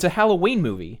narrator. Oh, it's a Halloween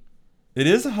movie. It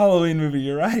is a Halloween movie.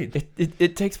 You're right.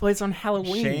 It takes place on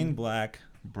Halloween. Shane Black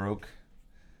broke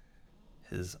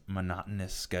his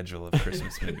monotonous schedule of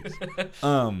Christmas movies.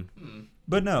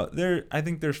 But no, I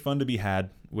think there's fun to be had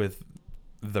with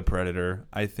the Predator.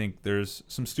 I think there's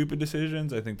some stupid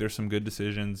decisions. I think there's some good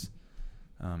decisions,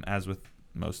 as with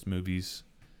most movies.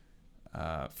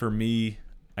 For me,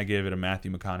 I gave it a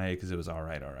Matthew McConaughey because it was all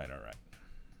right.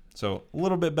 So a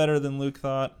little bit better than Luke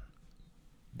thought,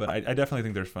 but I definitely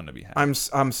think there's fun to be had.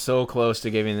 I'm so close to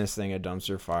giving this thing a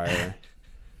dumpster fire.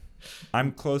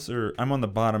 I'm closer. I'm on the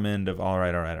bottom end of all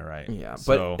right. Yeah,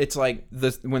 so, but it's like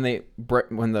this when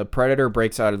the Predator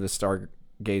breaks out of the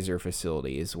Stargazer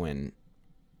facility is when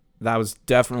that was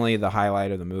definitely the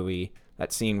highlight of the movie.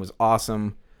 That scene was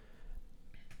awesome.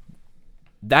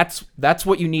 That's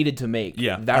what you needed to make.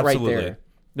 Yeah, that absolutely. Right there.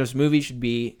 This movie should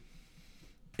be,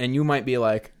 and you might be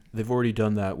like, they've already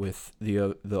done that with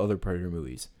the other Predator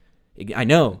movies. I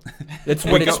know. That's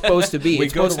what it's supposed to be. We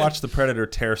go to watch the Predator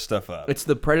tear stuff up. It's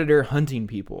the Predator hunting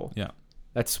people. Yeah.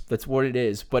 That's what it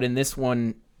is. But in this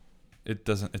one,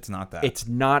 it's not that. It's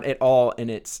not at all, and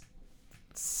it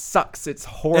sucks. It's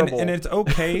horrible. And it's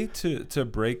okay to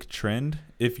break trend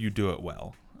if you do it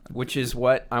well. Which is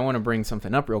what I want to bring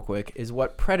something up real quick, is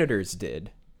what Predators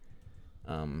did.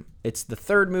 It's the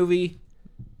third movie.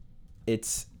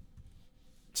 It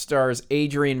stars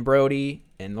Adrian Brody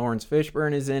and Lawrence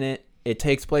Fishburne is in it. It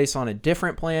takes place on a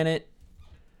different planet.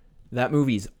 That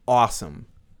movie's awesome.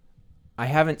 I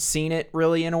haven't seen it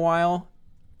really in a while.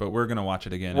 But we're going to watch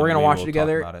it again. We're going to watch it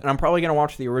together. And I'm probably going to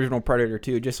watch the original Predator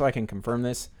too, just so I can confirm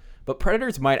this. But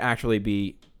Predators might actually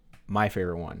be my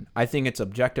favorite one. I think it's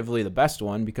objectively the best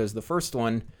one because the first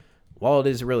one, while it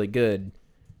is really good,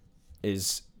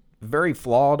 is very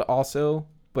flawed also.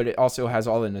 But it also has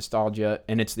all the nostalgia,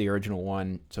 and it's the original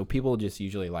one. So people just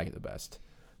usually like it the best.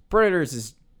 Predators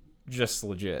is just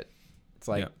legit. It's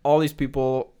like all these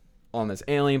people on this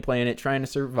alien planet trying to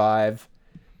survive.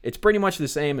 It's pretty much the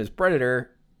same as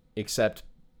Predator, except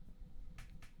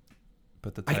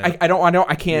but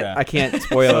I can't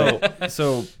spoil it.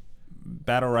 So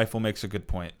Battle Rifle makes a good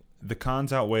point. the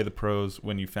cons outweigh the pros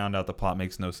when you found out the plot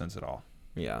makes no sense at all.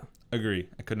 Yeah. Agree.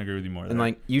 I couldn't agree with you more. And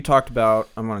like you talked about,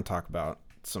 I'm going to talk about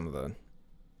some of the,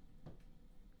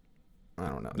 I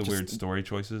don't know. The weird story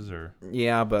choices or.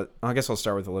 Yeah, but I guess I'll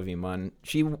start with Olivia Munn.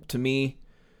 To me,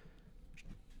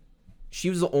 she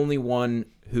was the only one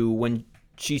who, when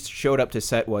she showed up to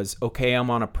set, was, okay, I'm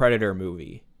on a Predator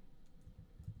movie.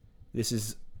 This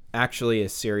is actually a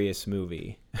serious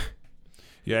movie.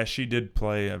 Yeah, she did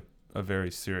play a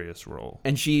very serious role.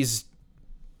 And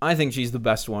I think she's the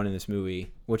best one in this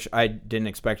movie, which I didn't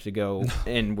expect to go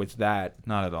in with that.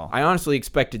 Not at all. I honestly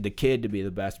expected the kid to be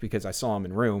the best because I saw him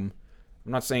in Room.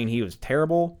 I'm not saying he was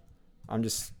terrible. I'm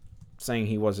just saying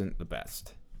he wasn't the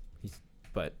best.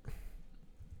 But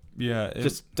yeah,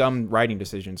 just dumb writing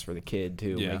decisions for the kid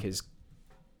to make his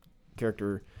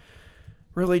character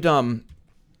really dumb.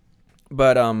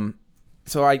 But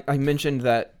so I mentioned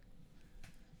that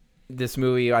this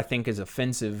movie I think is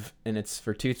offensive, and it's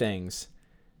for two things.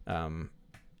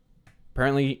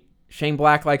 Apparently Shane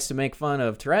Black likes to make fun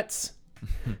of Tourette's.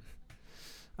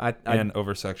 And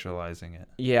over-sexualizing it.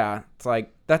 Yeah, it's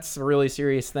like, that's a really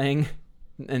serious thing.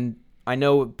 And I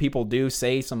know people do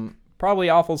say some probably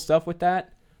awful stuff with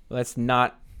that, but that's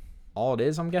not all it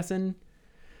is, I'm guessing.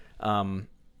 And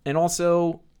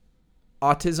also,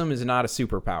 autism is not a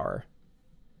superpower.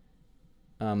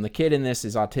 The kid in this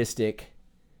is autistic.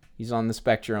 He's on the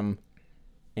spectrum,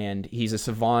 and he's a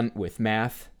savant with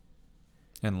math.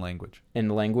 And language.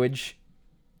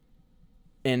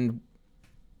 And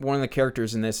one of the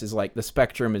characters in this is like, the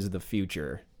spectrum is the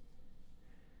future.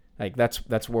 Like that's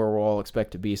where we'll all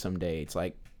expect to be someday. It's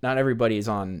like not everybody is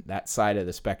on that side of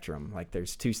the spectrum. Like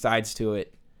there's two sides to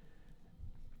it.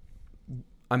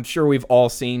 I'm sure we've all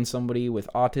seen somebody with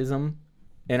autism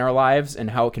in our lives and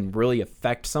how it can really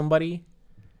affect somebody.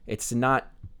 It's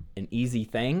not an easy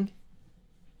thing.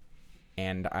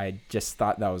 And I just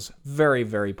thought that was very,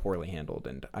 very poorly handled,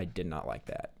 and I did not like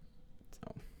that.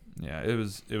 So yeah, it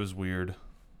was weird.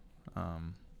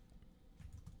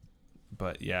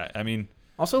 But yeah, I mean,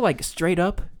 also like straight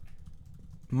up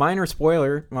minor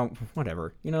spoiler, well,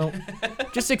 whatever,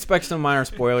 just expect some minor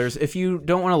spoilers. If you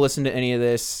don't want to listen to any of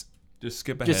this, just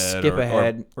skip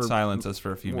ahead or silence us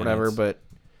for a few whatever, minutes. But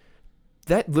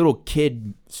that little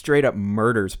kid straight up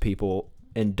murders people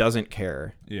and doesn't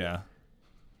care. Yeah.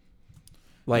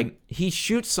 Like he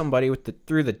shoots somebody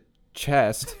through the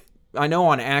chest. I know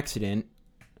on accident,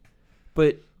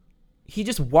 but he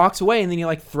just walks away and then he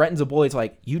like threatens a bully. It's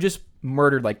like, you just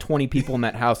murdered like 20 people in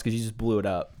that house because you just blew it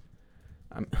up.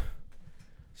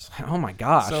 Oh my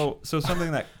gosh. So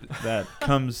something that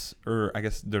comes, or I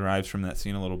guess derives from that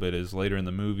scene a little bit, is later in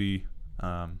the movie,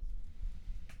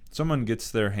 someone gets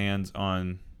their hands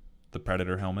on the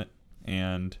Predator helmet,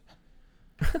 and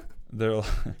they're.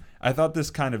 I thought this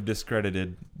kind of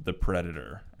discredited the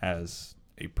Predator as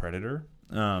a predator.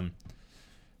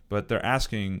 But they're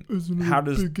asking,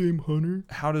 big game hunter?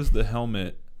 How does the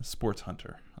helmet, sports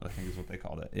hunter, I think is what they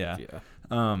called it. Yeah.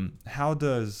 How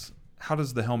does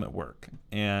the helmet work?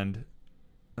 And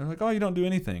they're like, oh, you don't do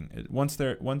anything. Once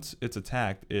it's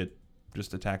attacked, it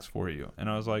just attacks for you. And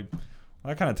I was like, well,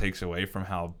 that kind of takes away from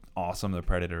how awesome the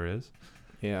Predator is.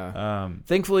 Yeah.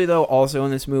 Thankfully, though, also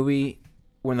in this movie,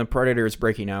 when the Predator is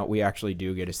breaking out, we actually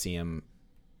do get to see him,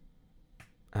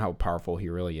 how powerful he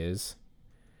really is,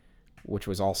 which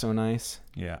was also nice.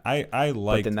 Yeah, I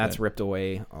like. But then that's ripped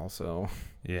away also.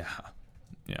 Yeah.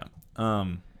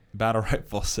 Battle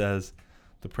Rifle says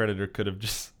the Predator could have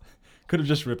just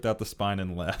ripped out the spine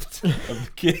and left of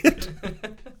the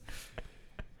kid.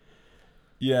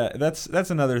 Yeah, that's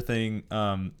another thing.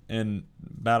 In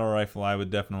Battle Rifle, I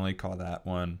would definitely call that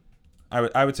one.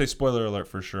 I would say spoiler alert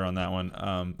for sure on that one.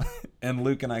 And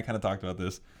Luke and I kind of talked about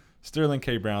this. Sterling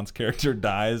K. Brown's character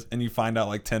dies, and you find out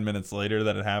like 10 minutes later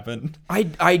that it happened.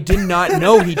 I did not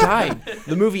know he died.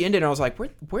 The movie ended, and I was like,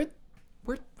 where'd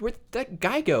that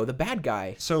guy go? The bad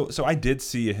guy. So I did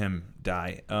see him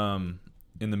die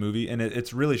in the movie, and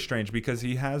it's really strange because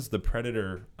he has the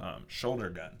Predator shoulder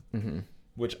gun,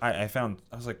 which I found.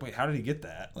 I was like, wait, how did he get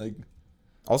that? Like.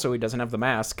 Also, he doesn't have the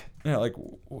mask. Yeah, like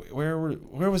where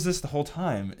was this the whole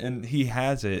time? And he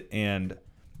has it, and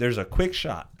there's a quick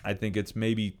shot. I think it's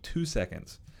maybe 2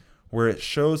 seconds, where it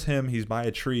shows him he's by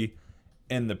a tree,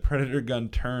 and the Predator gun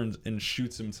turns and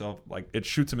shoots himself. Like it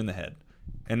shoots him in the head,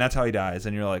 and that's how he dies.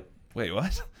 And you're like, wait,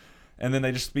 what? And then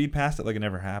they just speed past it like it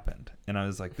never happened. And I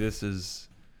was like, this is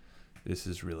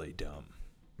really dumb.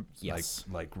 Yes,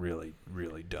 like really,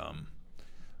 really dumb.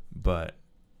 But.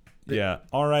 Yeah,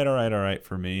 all right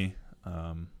for me.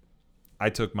 I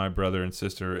took my brother and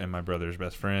sister and my brother's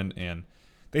best friend, and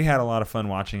they had a lot of fun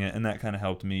watching it, and that kind of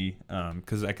helped me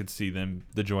because I could see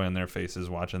the joy on their faces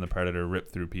watching the Predator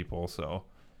rip through people. So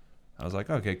I was like,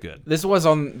 okay, good. This was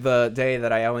on the day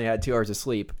that I only had 2 hours of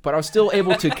sleep, but I was still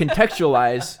able to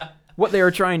contextualize what they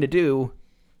were trying to do,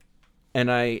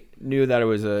 and I knew that it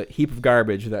was a heap of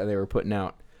garbage that they were putting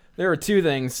out. There are 2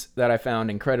 things that I found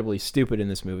incredibly stupid in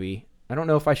this movie. I don't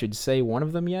know if I should say one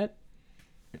of them yet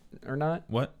or not.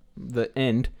 What? The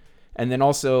end. And then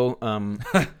also,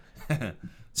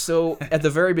 so at the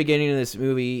very beginning of this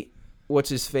movie,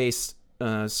 what's-his-face,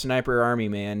 Sniper Army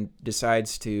Man,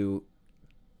 decides to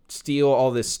steal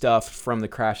all this stuff from the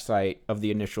crash site of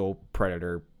the initial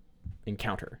Predator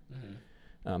encounter.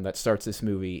 That starts this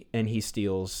movie, and he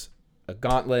steals a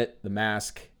gauntlet, the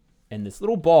mask, and this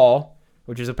little ball,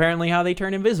 which is apparently how they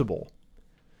turn invisible.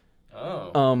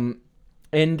 Oh.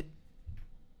 And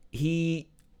he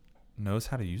Knows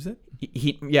how to use it?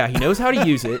 he knows how to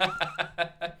use it.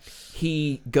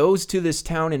 He goes to this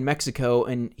town in Mexico,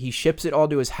 and he ships it all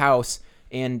to his house,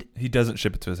 and He doesn't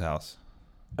ship it to his house.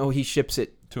 he ships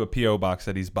it. To a P.O. box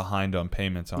that he's behind on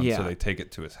payments on, Yeah. so they take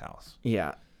it to his house.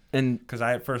 Yeah. And Because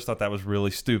I at first thought that was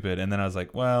really stupid, and then I was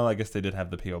like, well, I guess they did have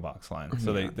the P.O. box line.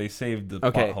 So they saved the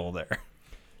plot hole there.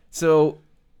 so,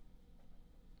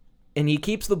 and he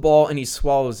keeps the ball and he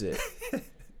swallows it. And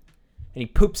he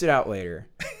poops it out later.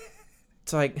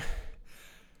 It's like,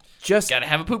 just Gotta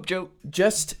have a poop joke.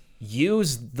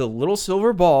 use the little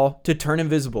silver ball to turn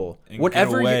invisible. And get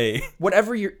away.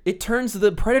 It turns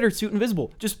the Predator suit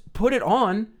invisible. Just put it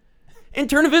on and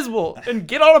turn invisible and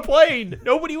get on a plane.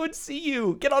 Nobody would see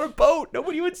you. Get on a boat.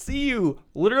 Nobody would see you.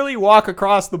 Literally walk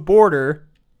across the border.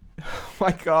 Oh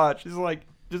my gosh. It's like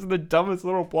just the dumbest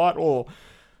little plot hole.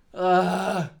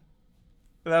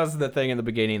 That was the thing in the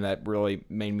beginning that really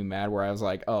made me mad, where I was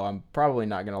like, oh, I'm probably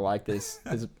not going to like this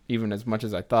even as much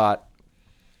as I thought.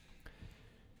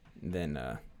 Then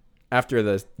after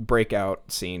the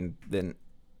breakout scene, then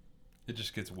It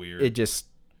just gets weird. it just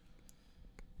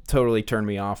totally turned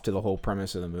me off to the whole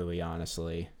premise of the movie,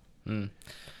 honestly.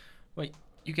 Well,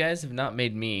 you guys have not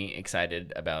made me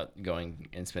excited about going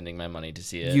and spending my money to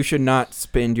see it. You should not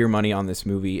spend your money on this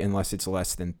movie unless it's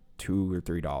less than $2 or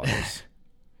 $3.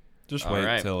 Just All wait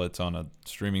right. till it's on a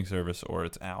streaming service or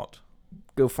it's out.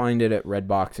 Go find it at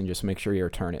Redbox and just make sure you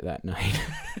return it that night.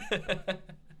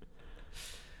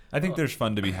 I think there's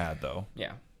fun to be had, though.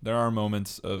 Yeah. There are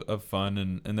moments of fun,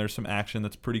 and there's some action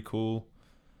that's pretty cool.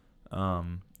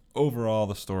 Overall,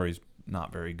 the story's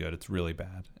not very good. It's really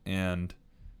bad. And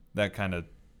that kind of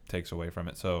takes away from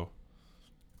it. So,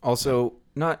 Also,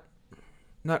 not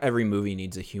every movie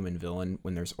needs a human villain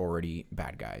when there's already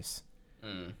bad guys.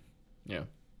 Yeah.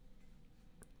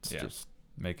 It's Yeah. just,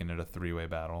 making it a 3-way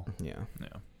battle. yeah.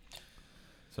 Yeah.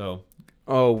 So,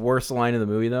 Oh, worst line of the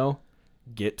movie, though?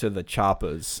 Get to the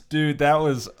choppas. dude, that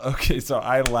was... Okay, so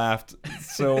I laughed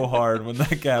so hard when that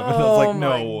happened. I was Oh like, no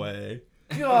my way.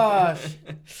 Gosh.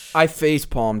 I face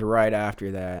palmed right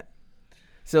after that.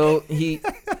 So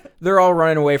they're all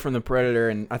running away from the Predator,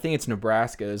 and I think it's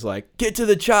Nebraska is like, get to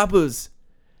the choppas.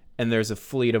 And there's a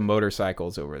fleet of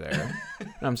motorcycles over there. And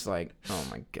I'm just like, oh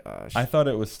my gosh. I thought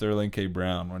it was Sterling K.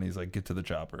 Brown when he's like, get to the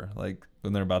chopper. Like,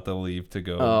 when they're about to leave to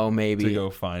go... Oh, maybe. To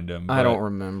go find him. I But don't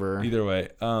remember. Either way,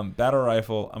 battle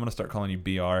rifle. I'm gonna start calling you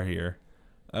BR here.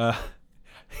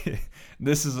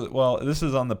 This is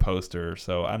on the poster,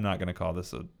 so I'm not gonna call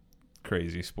this a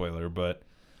crazy spoiler. But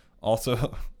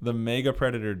also, the Mega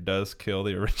Predator does kill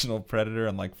the original Predator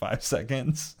in like 5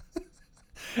 seconds,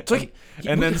 It's like,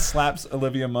 and then slaps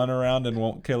Olivia Munn around and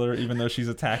won't kill her, even though she's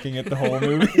attacking it the whole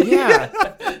movie. yeah.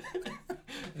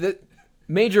 The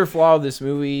major flaw of this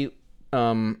movie,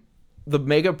 the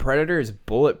Mega Predator is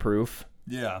bulletproof,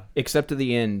 Yeah, except to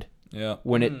the end yeah,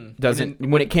 when it doesn't,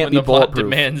 when when it can't when be the plot bulletproof.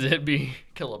 demands it be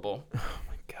killable.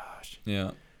 Gosh.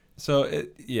 yeah. So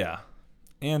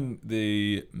and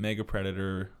the Mega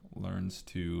Predator learns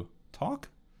to talk.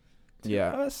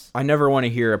 Yeah. Us. I never want to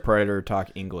hear a Predator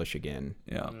talk English again.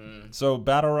 Yeah. So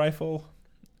battle rifle.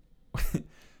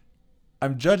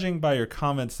 I'm judging by your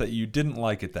comments that you didn't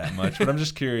like it that much, but I'm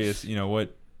just curious,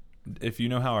 what if you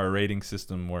know how our rating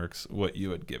system works, what you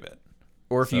would give it.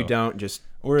 Or if you So- don't, just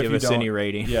Or if give you us don't, any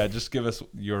rating. Yeah, just give us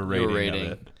your rating, rating.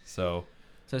 of it. So,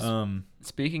 So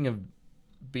speaking of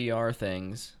BR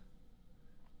things,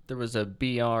 there was a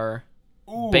BR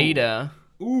beta.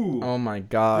 Ooh. Oh my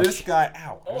gosh. This guy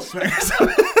out.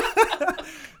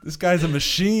 This guy's a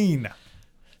machine.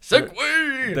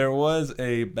 Segway! There was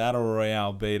a Battle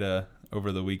Royale beta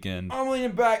over the weekend. I'm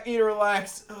leaning back, need to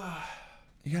relax.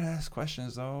 You gotta ask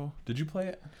questions though. Did you play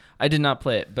it? I did not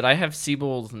play it, but I have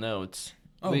Seabull's notes.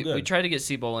 Oh, we good. tried to get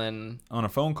Seabull in. On a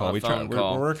phone call. On a phone We're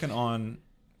call. working on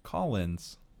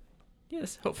call-ins.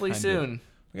 Yes, hopefully Kind of. soon.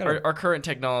 We got Our current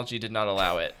technology did not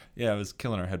allow it. yeah, it was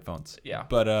killing our headphones. Yeah.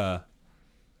 But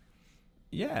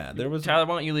yeah, there was Tyler,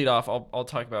 why don't you lead off? I'll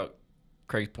talk about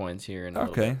Craig's points here in a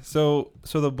little okay. bit. So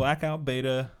the Blackout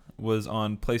beta was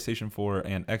on PlayStation 4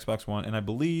 and Xbox One, and I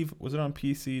believe was it on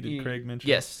PC? Did Craig mention?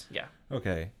 Yes. Yeah.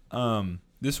 Okay.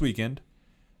 This weekend,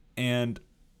 and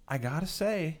I gotta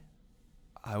say,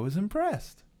 I was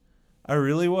impressed. I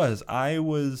really was. I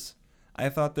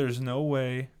thought there's no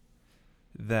way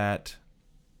that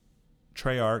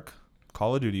Treyarch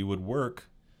Call of Duty would work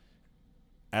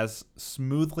as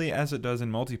smoothly as it does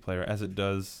in multiplayer as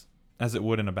it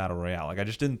would in a battle royale. Like I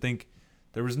just didn't think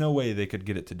there was no way they could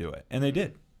get it to do it, and they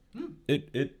did.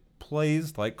 It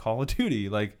plays like Call of Duty.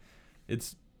 Like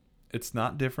it's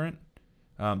not different.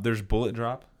 There's bullet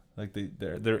drop. Like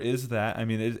there is that. I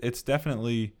mean, it's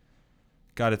definitely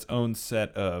got its own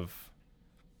set of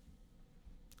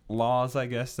laws, I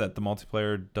guess, that the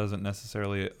multiplayer doesn't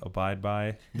necessarily abide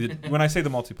by. When I say the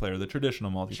multiplayer, the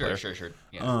traditional multiplayer. Sure.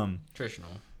 Yeah. Traditional.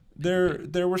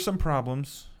 There were some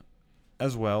problems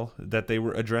as well that they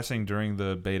were addressing during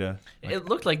the beta. It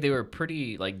looked like they were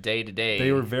pretty like day to day.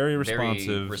 They were very responsive.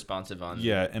 Very responsive on.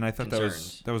 Yeah, and I thought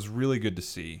concerns. that was really good to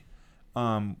see.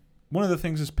 One of the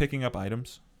things is picking up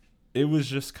items. It was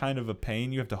just kind of a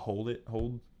pain. You have to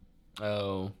hold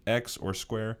Oh. X or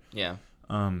square. Yeah.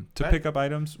 To pick up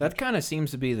items. That kind of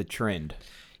seems to be the trend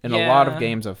in a lot of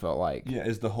games. I felt like. Yeah,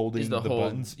 is the holding the hold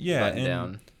buttons. Yeah, button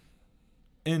down.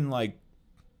 In like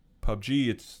PUBG,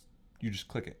 it's you just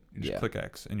click it. You just click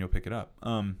X and you'll pick it up.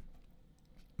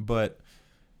 But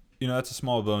that's a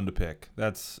small bone to pick.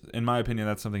 That's, in my opinion,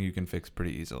 that's something you can fix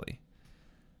pretty easily.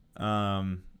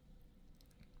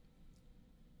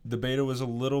 The beta was a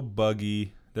little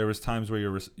buggy. There was times where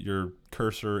your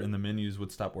cursor in the menus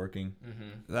would stop working.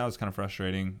 Mm-hmm. That was kind of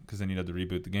frustrating because then you'd have to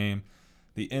reboot the game.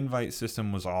 The invite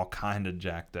system was all kind of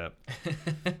jacked up.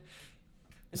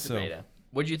 It's a beta.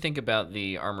 What did you think about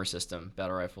the armor system?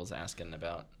 Battle Rifle's asking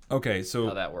about. Okay, so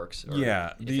how that works. Or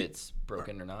yeah, if it's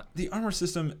broken or not. The armor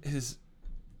system is.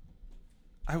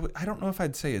 I don't know if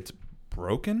I'd say it's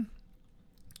broken,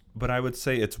 but I would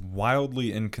say it's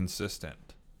wildly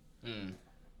inconsistent.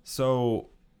 So,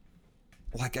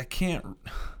 like, I can't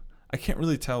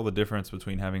really tell the difference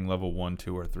between having level 1,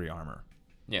 2, or 3 armor.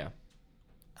 Yeah.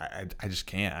 I just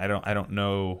can't. I don't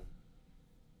know.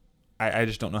 I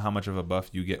just don't know how much of a buff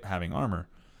you get having armor,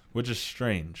 which is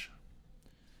strange.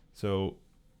 So,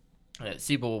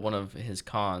 Siebel, one of his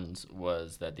cons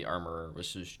was that the armor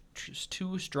was just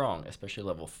too strong, especially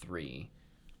level 3.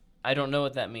 I don't know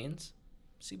what that means.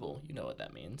 Siebel, you know what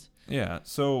that means. Yeah.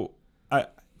 So,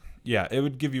 it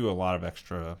would give you a lot of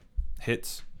extra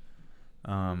hits.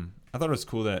 I thought it was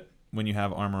cool that when you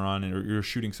have armor on or you're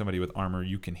shooting somebody with armor,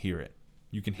 you can hear it.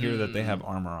 You can hear that they have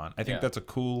armor on. I think that's a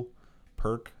cool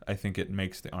perk. I think it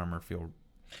makes the armor feel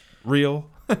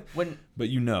real. But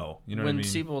you know what I mean? When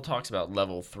Siebel talks about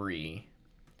level 3,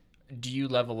 do you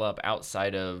level up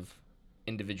outside of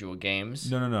individual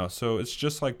games? No. So it's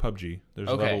just like PUBG. There's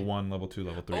level 1, level 2,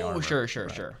 level 3 armor.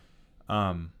 Sure.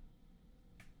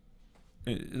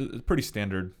 It's pretty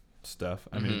standard stuff.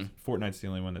 I mean, Fortnite's the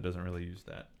only one that doesn't really use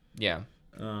that. Yeah.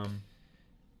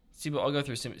 Siebel, I'll go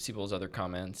through Siebel's other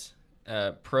comments.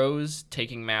 Pros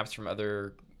taking maps from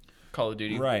other Call of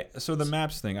Duty. Right. So the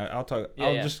maps thing, I'll talk.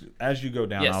 Just as you go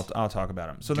down, Yes. I'll talk about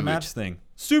them. So the maps thing,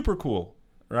 super cool,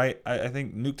 right? I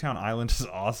think Nuketown Island is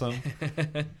awesome.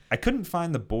 I couldn't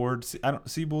find the board.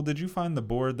 Siebel, did you find the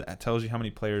board that tells you how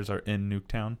many players are in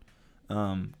Nuketown?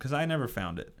 Because I never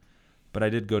found it, but I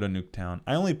did go to Nuketown.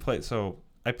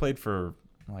 I played for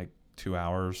like 2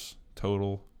 hours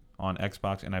total on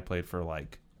Xbox, and I played for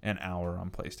like an hour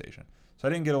on PlayStation. So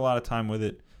I didn't get a lot of time with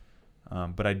it.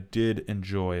 But I did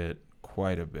enjoy it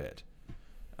quite a bit.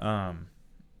 Sorry,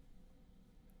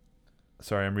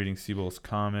 I'm reading Siebel's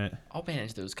comment. I'll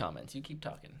manage those comments. You keep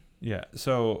talking. Yeah.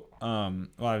 So, I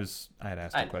had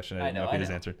asked a question. I didn't know if he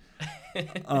just answered.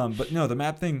 But no, the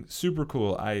map thing, super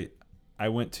cool. I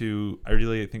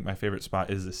really think my favorite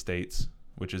spot is the States,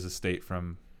 which is a state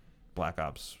from Black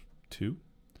Ops 2.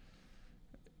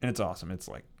 And it's awesome. It's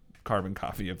like carbon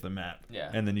copy of the map.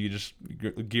 Yeah. And then you just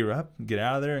gear up, get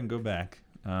out of there, and go back.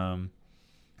 I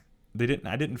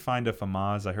didn't find a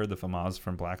FAMAS. I heard the FAMAS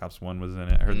from Black Ops 1 was in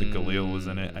it. I heard the Galil was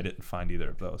in it. I didn't find either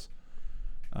of those.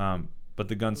 But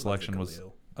the gun selection was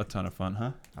a ton of fun,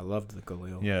 huh? I loved the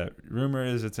Galil. Yeah. Rumor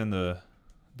is it's in the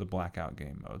Blackout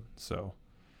game mode. So,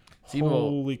 Siebel,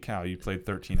 holy cow, you played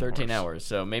 13 hours. 13 hours.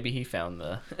 So maybe he found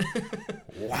the...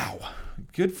 Wow.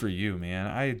 Good for you, man.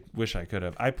 I wish I could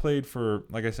have. I played for,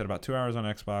 like I said, about 2 hours on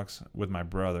Xbox with my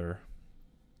brother,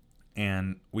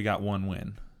 and we got one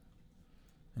win.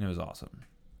 and it was awesome.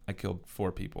 I killed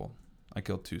 4 people. I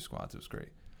killed 2 squads. It was great.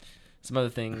 Some other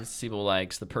things Siebel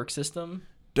likes, the perk system.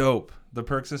 Dope. The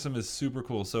perk system is super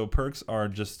cool. So perks are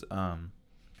just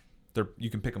you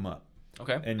can pick them up.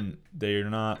 Okay. And they're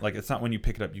not like, it's not when you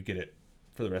pick it up you get it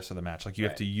for the rest of the match. Like you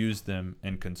have Right. to use them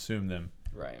and consume them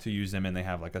Right. to use them, and they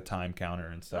have like a time counter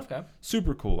and stuff. Okay.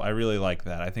 Super cool. I really like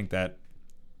that. I think that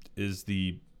is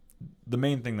the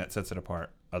main thing that sets it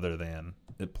apart, other than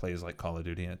it plays like Call of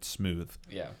Duty and it's smooth.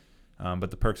 Yeah.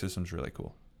 But the perk system's really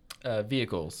cool.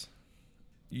 Vehicles.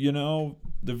 You know,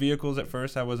 the vehicles at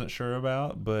first I wasn't sure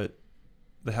about, but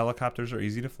the helicopters are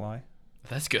easy to fly.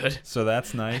 That's good. So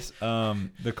that's nice.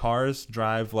 The cars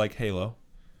drive like Halo.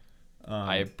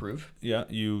 I approve. Yeah,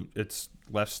 it's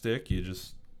left stick.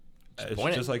 It's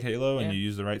point just it. like Halo, and Yeah. you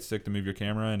use the right stick to move your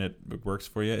camera, and it works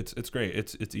for you. It's great.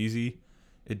 It's easy.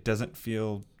 It doesn't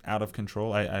feel out of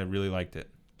control. I really liked it.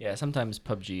 Yeah, sometimes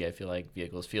PUBG, I feel like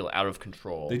vehicles feel out of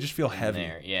control. They just feel in heavy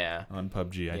there. Yeah. on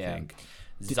PUBG, I Yeah. think.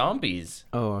 Zombies.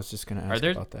 Oh, I was just gonna ask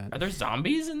about that. Are there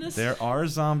zombies in this? There are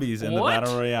zombies in the What?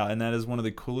 Battle Royale, and that is one of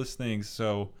the coolest things.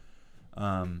 So,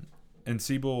 and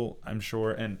Siebel, I'm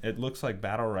sure, and it looks like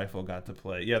Battle Rifle got to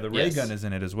play. Yeah, the ray Yes. gun is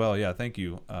in it as well. Yeah, thank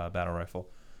you, Battle Rifle.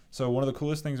 So one of the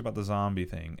coolest things about the zombie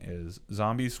thing is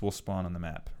zombies will spawn on the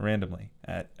map randomly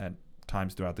at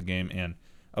times throughout the game, and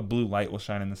a blue light will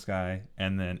shine in the sky,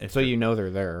 and then if So you know they're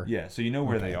there. yeah, so you know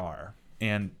where they Okay. are,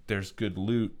 and there's good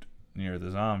loot near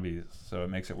the zombies, so it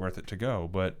makes it worth it to go.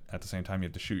 But at the same time, you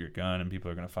have to shoot your gun, and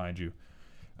people are going to find you.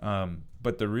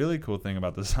 But the really cool thing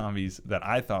about the zombies that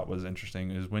I thought was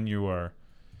interesting is when you are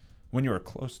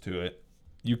close to it,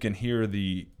 you can hear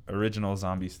the original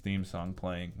Zombies theme song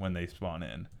playing when they spawn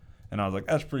in, and I was like,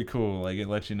 that's pretty cool. Like it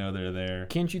lets you know they're there.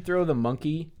 Can't you throw the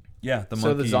monkey Yeah, the so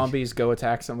monkey. the zombies go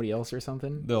attack somebody else or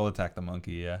something? They'll attack the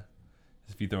monkey. Yeah,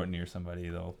 if you throw it near somebody,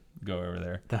 they'll go over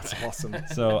there. That's awesome.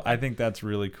 So I think that's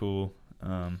really cool.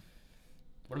 What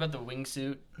about the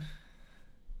wingsuit?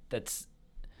 That's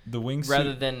The wingsuit.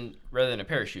 rather than a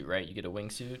parachute, right? You get a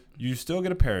wingsuit. You still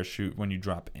get a parachute when you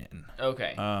drop in.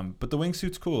 Okay. But the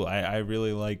wingsuit's cool. I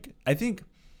really like. I think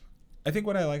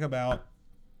what I like about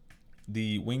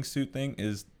the wingsuit thing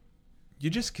is you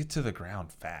just get to the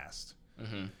ground fast.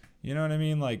 Mm-hmm. You know what I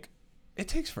mean? Like it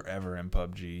takes forever in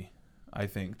PUBG, I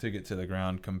think, to get to the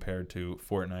ground compared to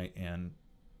Fortnite and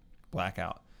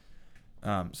Blackout.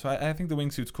 So I think the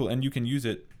wingsuit's cool, and you can use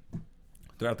it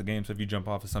throughout the game. So if you jump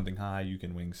off of something high, you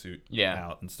can wingsuit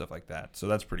out and stuff like that. So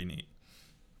that's pretty neat.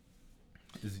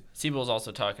 Siebel's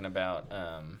also talking about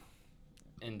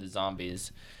in the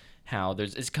zombies how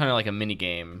it's kind of like a mini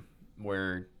game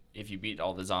where if you beat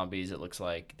all the zombies, it looks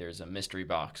like there's a mystery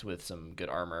box with some good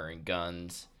armor and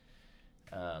guns,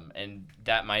 and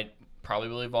that might probably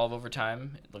will evolve over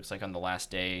time. It looks like on the last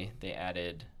day they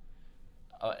added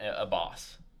a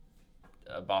boss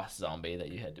zombie that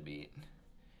you had to beat.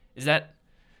 Is that?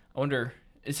 I wonder.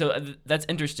 So that's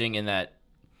interesting in that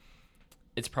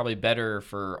it's probably better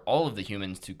for all of the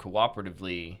humans to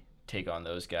cooperatively take on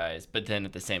those guys, but then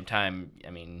at the same time, I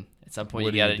mean, at some point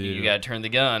What you do you do? gotta turn the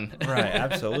gun. Right,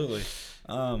 absolutely.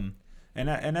 And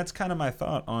that's kind of my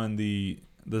thought on the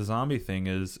zombie thing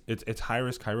is it's high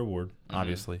risk, high reward,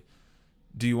 obviously.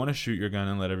 Do you want to shoot your gun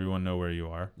and let everyone know where you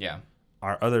are? Yeah.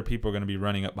 Are other people going to be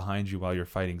running up behind you while you're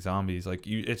fighting zombies? Like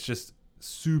it's just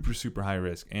super, super high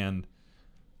risk. And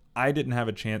I didn't have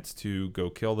a chance to go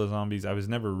kill the zombies. I was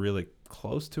never really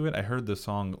close to it. I heard the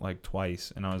song like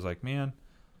twice, and I was like, man,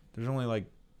 there's only like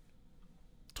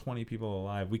 20 people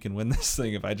alive. We can win this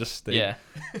thing if I just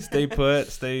stay put,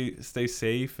 stay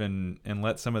safe, and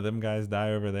let some of them guys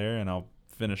die over there, and I'll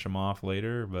finish them off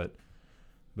later. But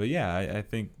yeah, I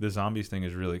think the zombies thing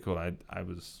is really cool. I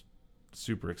was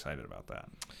super excited about that.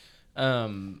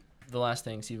 The last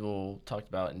thing Siebel talked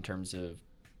about in terms of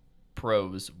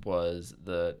pros was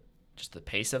just the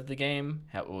pace of the game.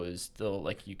 How it was still,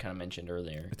 like you kind of mentioned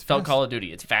earlier, It's it felt fast. Call of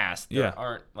Duty. It's fast. There Yeah.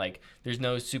 aren't there's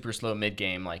no super slow mid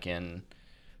game like in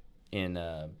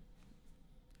that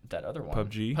other one.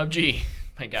 PUBG.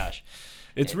 My gosh.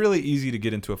 It's really easy to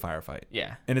get into a firefight.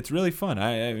 Yeah. And it's really fun.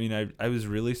 I mean, I was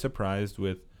really surprised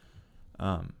with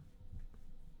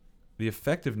the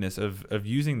effectiveness of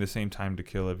using the same time to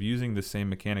kill, of using the same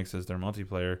mechanics as their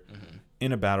multiplayer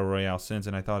in a battle royale sense.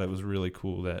 And I thought it was really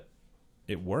cool that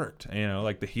it worked. You know,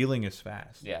 like the healing is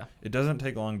fast. Yeah. It doesn't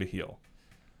take long to heal.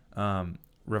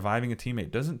 Reviving a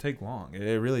teammate doesn't take long.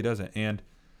 It really doesn't. And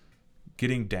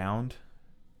getting downed,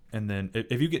 and then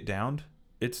if you get downed,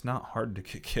 it's not hard to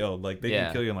get killed. Like they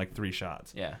can kill you in like 3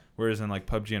 shots. Yeah. Whereas in like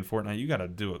PUBG and Fortnite, you got to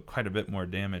do quite a bit more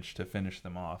damage to finish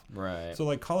them off. Right. So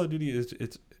like Call of Duty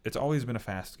it's always been a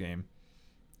fast game.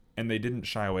 and they didn't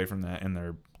shy away from that in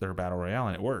their battle royale,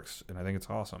 and it works, and I think it's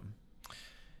awesome.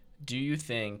 Do you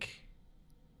think?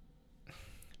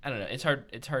 I don't know. It's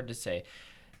hard to say.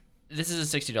 This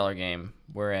is a $60 game,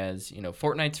 whereas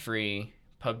Fortnite's free,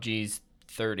 PUBG's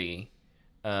 $30.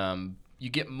 You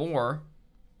get more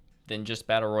than just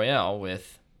battle royale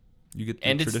with. You get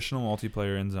the traditional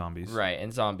multiplayer and zombies. Right,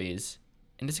 and zombies,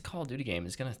 and it's a Call of Duty game.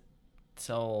 It's gonna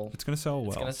sell. It's gonna sell well.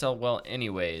 It's gonna sell well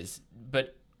anyways,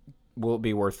 but. Will it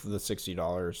be worth the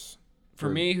 $60? For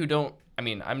me,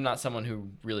 I'm not someone who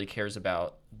really cares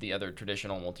about the other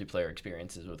traditional multiplayer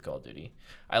experiences with Call of Duty.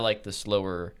 I like the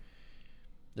slower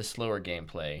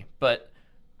gameplay, but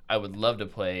I would love to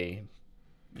play,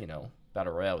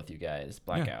 Battle Royale with you guys,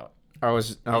 Blackout. Yeah. I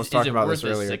was talking about this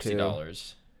earlier too.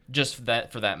 $60 just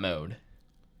for that mode.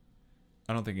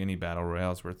 I don't think any Battle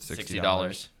Royale is worth $60.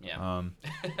 $60, yeah.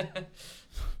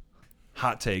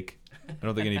 Hot take. I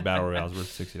don't think any battle royale is worth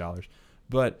 $60,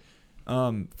 but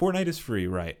Fortnite is free,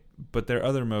 right? But their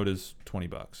other mode is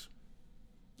 $20.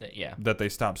 Yeah, that they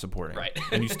stopped supporting, right?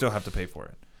 And you still have to pay for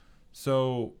it.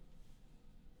 So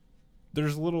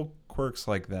there's little quirks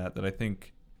like that I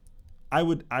think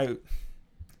I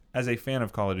as a fan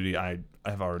of Call of Duty, I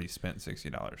have already spent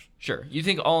 $60. Sure. You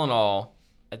think all in all,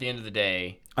 at the end of the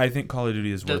day, I think Call of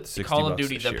Duty is worth $60. Call of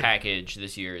Duty, the package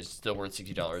this year is still worth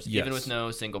 $60, yes. Even with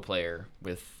no single player,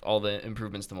 with all the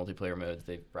improvements to multiplayer modes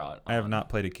they've brought on. I have not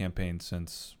played a campaign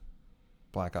since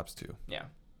Black Ops 2. Yeah.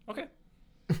 Okay.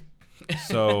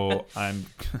 So I'm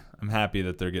happy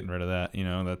that they're getting rid of that.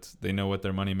 They know what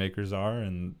their money makers are,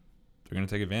 and they're going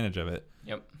to take advantage of it.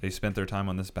 Yep. They spent their time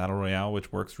on this battle royale,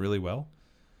 which works really well.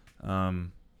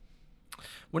 When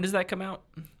does that come out?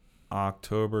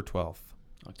 October 12th.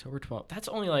 October 12th. That's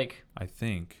only like I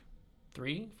think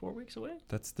 3-4 weeks away.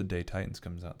 that's the day Titans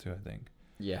comes out too. I think.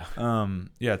 Yeah.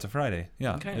 Yeah, it's a Friday.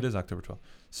 Yeah, Okay. It is October 12th.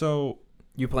 So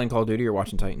You playing Call of Duty or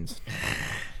watching Titans?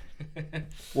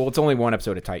 Well, it's only one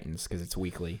episode of Titans because it's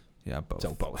weekly. yeah, both.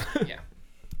 So both. Yeah.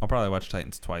 I'll probably watch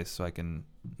Titans twice so I can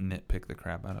nitpick the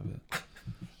crap out of it.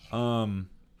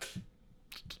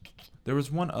 There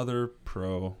was one other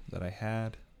pro that I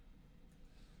had,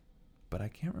 but I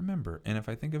can't remember. And if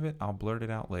I think of it, I'll blurt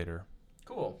it out later.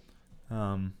 Cool.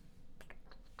 Well,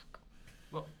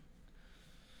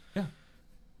 yeah. I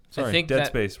Sorry, think Dead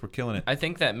Space. We're killing it. I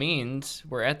think that means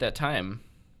we're at that time.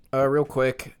 Real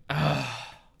quick,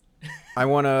 I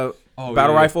want to. Oh,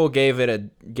 Battle yeah. Rifle gave the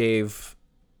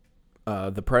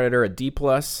Predator a D+.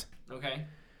 Okay.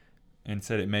 And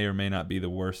said it may or may not be the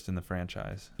worst in the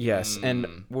franchise. Yes,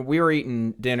 and when we were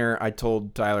eating dinner, I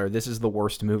told Tyler this is the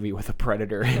worst movie with a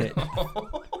Predator in it.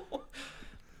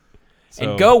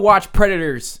 So, And go watch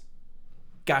Predators.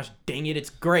 Gosh dang it, it's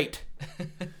great.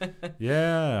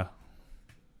 Yeah.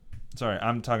 Sorry,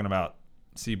 I'm talking about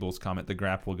Siebel's comment, the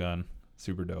grapple gun.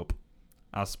 Super dope.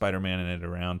 I was Spider-Man-ing it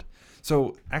around.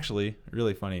 So, actually,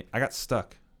 really funny. I got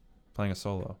stuck playing a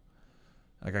solo.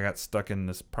 Like, I got stuck in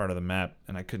this part of the map,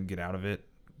 and I couldn't get out of it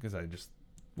because I just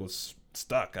was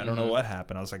stuck. I don't know what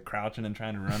happened. I was, like, crouching and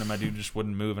trying to run, and my dude just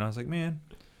wouldn't move. And I was like, man.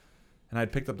 And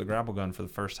I'd picked up the grapple gun for the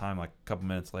first time, like, a couple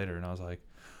minutes later, and I was like,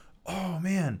 oh,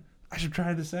 man, I should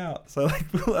try this out. So I,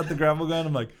 like, pull out the grapple gun.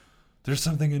 I'm like, there's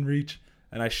something in reach.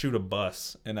 And I shoot a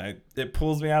bus, and it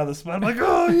pulls me out of the spot. I'm like,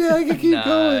 oh, yeah, I can keep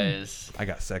going. Nice. I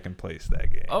got second place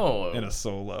that game. Oh. In a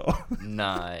solo.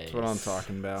 Nice. That's what I'm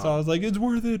talking about. So I was like, it's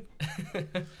worth it.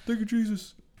 Thank you,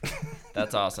 Jesus.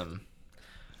 That's awesome.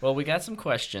 Well, we got some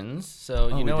questions, so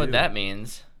you know we what do. that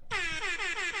means.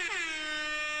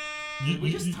 Did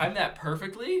we just time that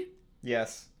perfectly?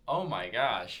 Yes. Oh my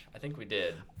gosh. I think we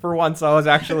did. For once, I was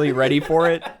actually ready for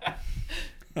it.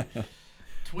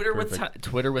 Twitter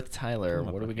with Tyler.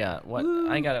 What do we got? What?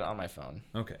 I got it on my phone.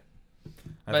 Okay.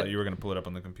 I But- thought you were going to pull it up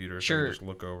on the computer so I Sure. could just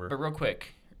look over. But real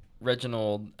quick,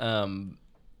 Reginald,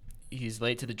 he's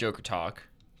late to the Joker talk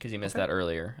because he missed that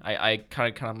earlier. I kind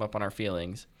of caught him up on our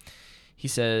feelings. He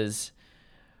says,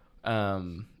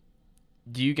 do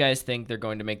you guys think they're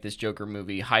going to make this Joker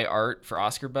movie high art for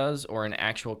Oscar buzz or an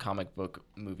actual comic book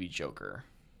movie Joker?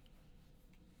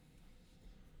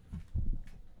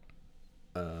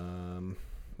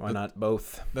 Why not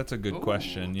both? That's a good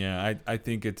question. Yeah, I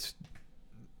think it's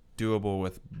doable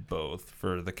with both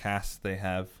for the cast they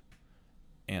have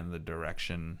and the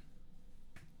direction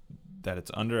that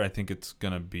it's under. I think it's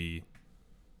going to be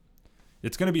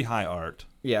high art.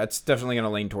 Yeah, it's definitely going to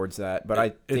lean towards that, but I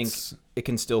think It's- it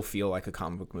can still feel like a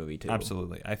comic book movie too.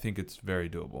 Absolutely. I think it's very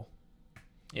doable.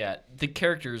 Yeah, the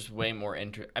character's way more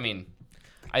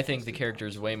I think the character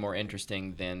is way more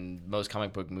interesting than most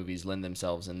comic book movies lend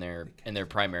themselves in their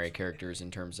primary characters in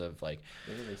terms of like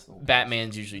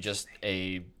Batman's usually just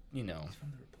a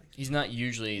He's not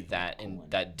usually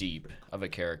that deep of a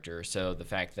character. So the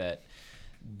fact that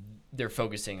they're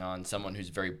focusing on someone who's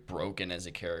very broken as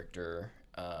a character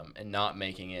and not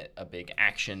making it a big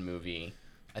action movie,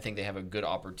 I think they have a good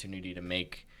opportunity to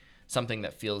make something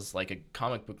that feels like a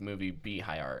comic book movie be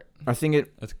high art. I think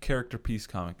It's a character piece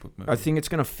comic book movie. I think it's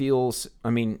gonna feel. I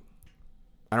mean,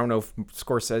 I don't know if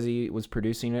Scorsese was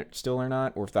producing it still or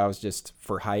not, or if that was just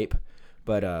for hype.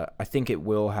 But I think it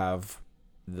will have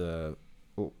the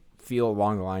feel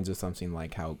along the lines of something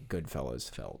like how Goodfellas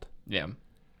felt. Yeah.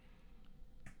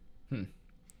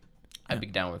 I'd be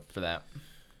down for that.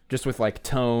 Just with like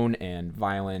tone and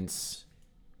violence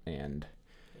and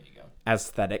There you go.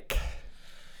 aesthetic.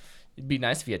 It'd be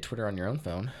nice if you had Twitter on your own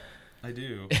phone. I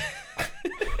do.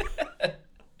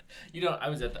 You know, I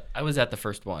was at the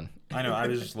first one. I know. I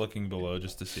was just looking below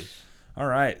just to see. All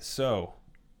right. So,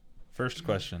 first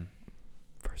question.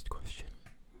 First question.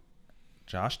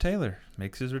 Josh Taylor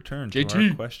makes his return to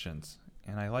JT. our questions.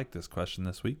 And I like this question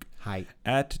this week. Hi.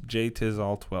 At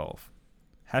JTizall12.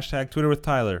 Hashtag Twitter with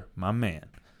Tyler, my man.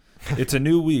 It's a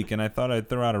new week, and I thought I'd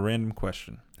throw out a random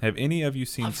question. Have any of you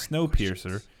seen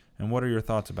Snowpiercer, and what are your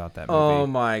thoughts about that movie? Oh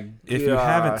my god. If you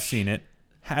haven't seen it,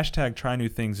 hashtag try new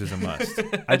things is a must.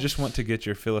 I just want to get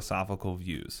your philosophical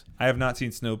views. I have not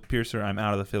seen Snowpiercer. I'm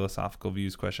out of the philosophical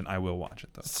views question. I will watch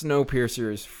it, though.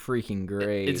 Snowpiercer is freaking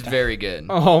great. It's very good.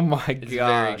 Oh my It's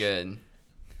god. very good.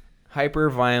 Hyper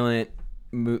violent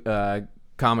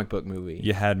comic book movie.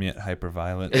 You had me at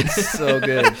hyperviolent. It's so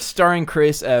good. Starring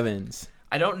Chris Evans.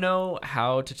 I don't know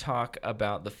how to talk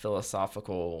about the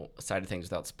philosophical side of things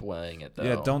without spoiling it, though.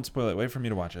 Yeah, don't spoil it. Wait for me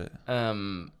to watch it.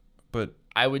 But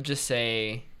I would just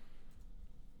say...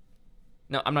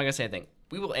 No, I'm not going to say anything.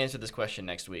 We will answer this question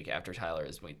next week after Tyler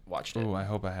has watched it. oh, I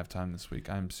hope I have time this week.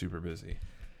 I'm super busy.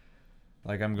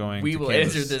 Like I'm going. We to will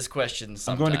Kansas. answer this question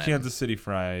sometime. I'm going to Kansas City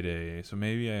Friday, so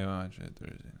maybe I watch it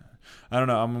Thursday night. I don't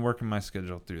know. I'm working my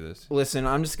schedule through this. Listen,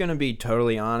 I'm just going to be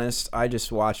totally honest. I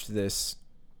just watched this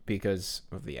because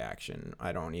of the action.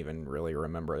 I don't even really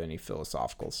remember any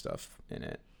philosophical stuff in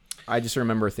it. I just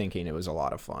remember thinking it was a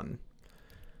lot of fun.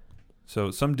 So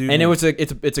some dude. And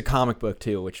it's a comic book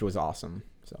too, which was awesome.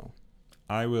 So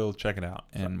I will check it out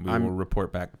and we I'm- will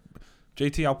report back.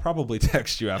 JT, I'll probably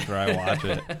text you after I watch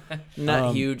it.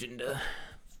 not huge into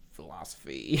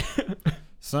philosophy.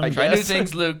 Some Try new guess.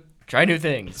 things, Luke. Try new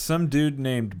things. some dude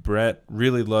named Brett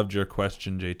really loved your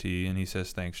question, JT, and he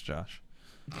says thanks, Josh.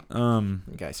 The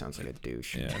guy sounds like a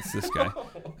douche. Yeah, it's this guy.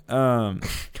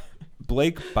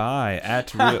 Blake By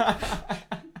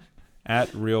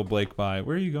at real Blake By.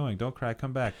 Where are you going? Don't cry.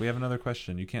 Come back. We have another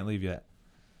question. You can't leave yet.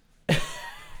 All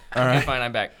Okay, right. fine,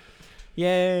 I'm back.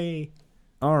 Yay.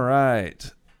 All right.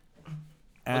 What's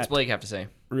At Blake have to say?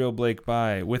 real Blake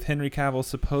By. With Henry Cavill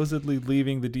supposedly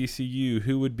leaving the DCU,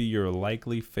 who would be your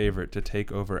likely favorite to take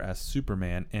over as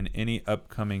Superman in any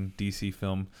upcoming DC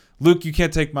film? Luke, you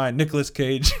can't take mine. Nicolas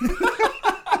Cage.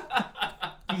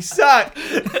 You suck.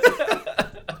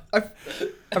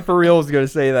 I for real was going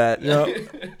to say that. Yep.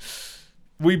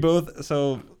 We both,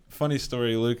 so funny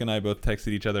story, Luke and I both texted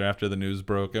each other after the news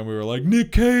broke and we were like,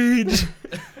 Nick Cage.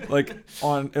 It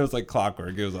was like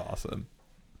clockwork. It was awesome.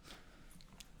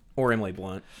 Or Emily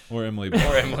Blunt. Or Emily Blunt.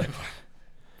 Or Emily.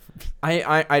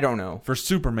 I don't know. For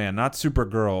Superman, not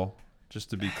Supergirl, just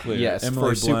to be clear. Yes,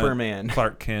 Emily for Blunt, Superman.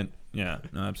 Clark Kent. Yeah,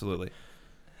 no, absolutely.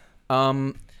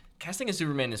 Casting a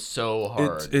Superman is so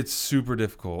hard. It's super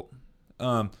difficult.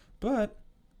 But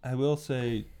I will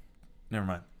say, never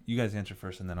mind. You guys answer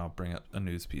first, and then I'll bring up a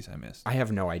news piece I missed. I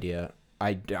have no idea.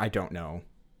 I don't know.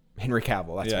 Henry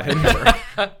Cavill. That's Yeah, what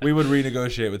I know. we would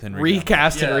renegotiate with Henry Cavill.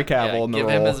 Recast Henry Cavill in the give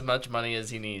role. him as much money as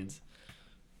he needs.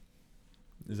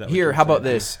 Is that what Here, you're how about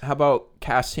saying? this? How about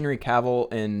cast Henry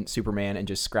Cavill in Superman and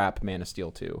just scrap Man of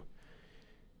Steel 2?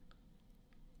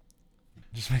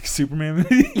 Just make a Superman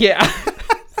movie? Yeah.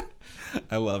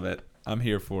 I love it. I'm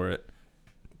here for it.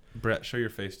 Brett, show your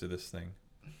face to this thing.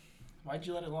 Why'd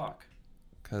you let it lock?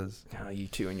 Because, Oh, you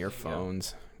two and your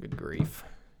phones. Good grief.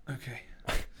 okay.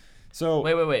 So,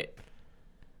 Wait. all right.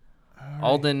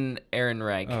 Alden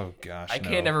Ehrenreich. Oh, gosh, I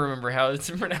can't ever remember how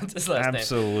to pronounce his last name.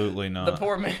 Absolutely not.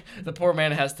 The poor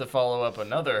man has to follow up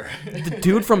another. The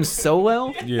dude from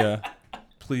Solo? Yeah.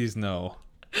 Please, no.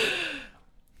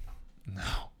 No.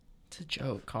 It's a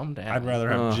joke. Calm down. I'd rather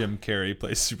have Ugh. Jim Carrey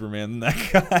play Superman than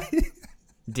that guy.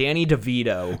 Danny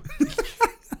DeVito.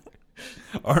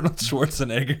 Arnold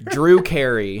Schwarzenegger. Drew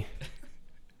Carey.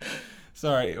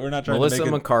 Sorry, we're not trying Melissa to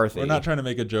make McCarthy. We're not trying to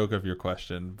make a joke of your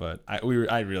question, but I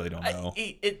really don't know.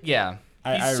 Yeah.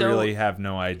 I really have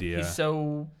no idea. He's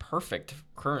so perfect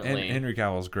currently. And Henry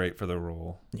Cavill's great for the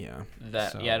role. Yeah.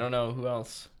 I don't know who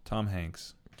else. Tom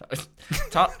Hanks.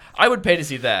 I would pay to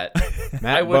see that.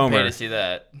 Matt I would Bomer. pay to see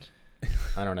that.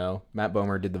 I don't know. Matt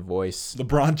Bomer did the voice.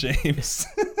 LeBron James.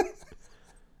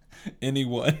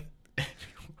 Anyone.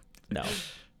 No.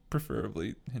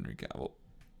 Preferably Henry Cavill.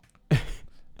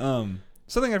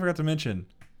 Something I forgot to mention.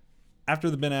 After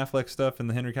the Ben Affleck stuff and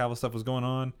the Henry Cavill stuff was going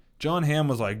on, John Hamm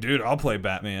was like, dude, I'll play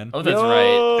Batman. Oh, that's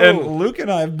right. And Luke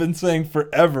and I have been saying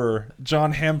forever,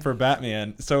 John Hamm for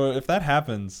Batman. So if that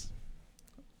happens,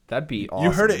 That'd be awesome.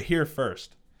 you heard it here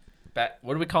first.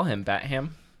 What do we call him?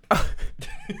 Batham?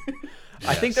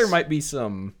 I think there might be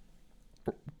some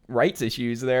rights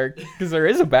issues there because there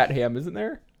is a Bat Ham, isn't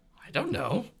there? I don't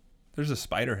know. There's a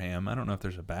Spider Ham. I don't know if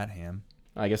there's a Bat Ham.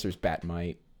 I guess there's Bat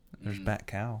Mite. There's Bat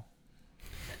Cow.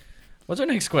 What's our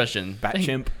next question? Bat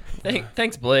Chimp.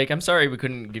 Thanks, Blake. I'm sorry we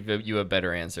couldn't give you a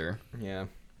better answer. Yeah.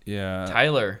 Yeah.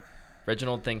 Tyler,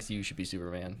 Reginald thinks you should be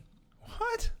Superman.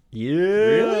 What? Yeah.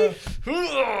 Really?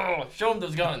 Show him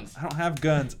those guns. I don't have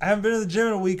guns. I haven't been to the gym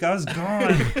in a week. I was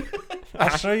gone.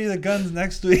 I'll show you the guns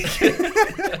next week.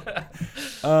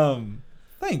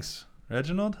 Thanks,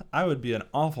 Reginald. I would be an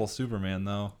awful Superman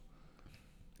though,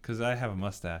 because I have a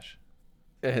mustache.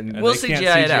 And We'll they can't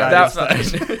CGI it out. CGI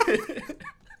That's this fine.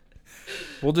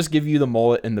 we'll just give you the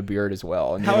mullet and the beard as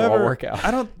well, and it'll all However, work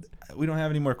out. we don't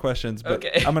have any more questions, but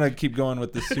Okay. I'm gonna keep going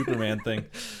with this Superman thing.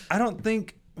 I don't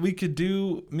think we could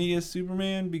do me as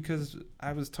Superman because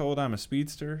I was told I'm a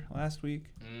speedster last week.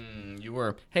 You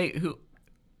were. Hey, who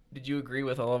did you agree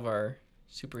with all of our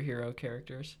superhero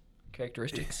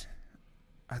characteristics?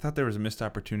 I thought there was a missed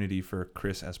opportunity for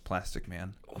Chris as Plastic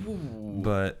Man, Ooh.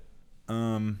 but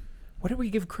What did we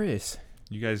give Chris?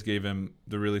 you guys gave him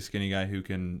the really skinny guy who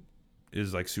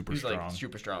is like super He's strong. like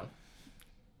super strong.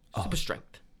 Oh. Super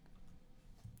strength.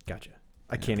 Gotcha.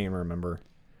 I can't even remember.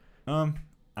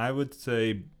 I would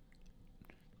say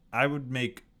I would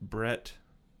make Brett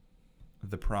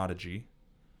the Prodigy.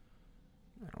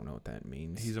 I don't know what that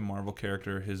means. He's a Marvel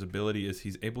character. His ability is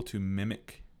he's able to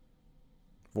mimic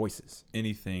Voices.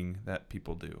 anything that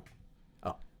people do.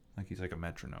 Oh. Like he's like a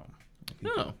metronome.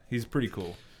 Oh. He's pretty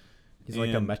cool. He's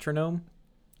like a And- metronome.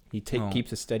 He Oh.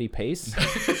 keeps a steady pace.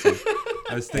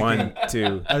 I was thinking 1,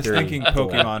 2, I was 3, thinking 4.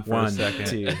 Pokemon for a 1, second.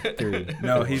 2, 3.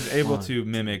 No, he's able 1. to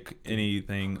mimic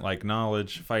anything like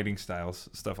knowledge, fighting styles,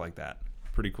 stuff like that.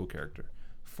 Pretty cool character.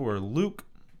 For Luke,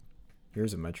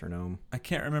 Here's a metronome. I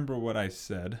can't remember what I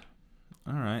said.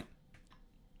 All right.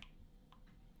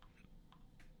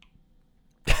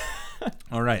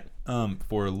 All right.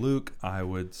 For Luke, I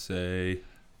would say.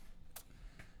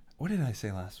 What did I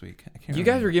say last week? I can't. You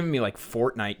guys remember. were giving me like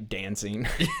Fortnite dancing.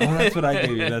 Oh, that's what I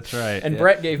gave you. That's right. And Yeah.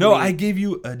 Brett gave No, me. I gave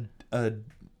you a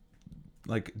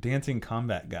like dancing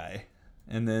combat guy,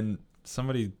 and then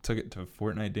somebody took it to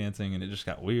Fortnite dancing, and it just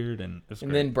got weird, and it was And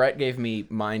great. then Brett gave me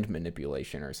mind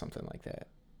manipulation or something like that.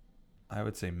 I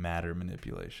would say matter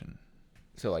manipulation.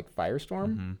 So like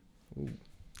Firestorm? Mhm.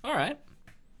 All right.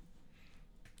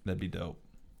 That'd be dope.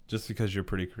 Just because you're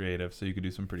pretty creative, so you could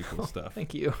do some pretty cool stuff.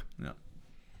 Thank you.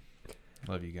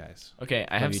 Love you guys. Okay,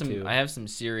 I Love have you some. too. I have some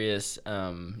serious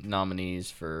nominees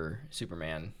for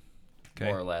Superman, Okay.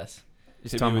 more or less.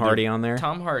 Is Hit me Tom with Hardy on there?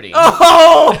 Tom Hardy.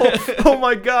 Oh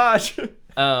my gosh.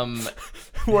 Um,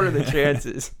 What are the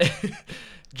chances?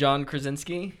 John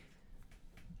Krasinski.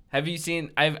 Have you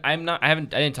seen? I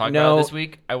didn't talk No. about it this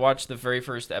week. I watched the very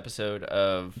first episode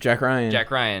of Jack Ryan.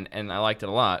 Jack Ryan, and I liked it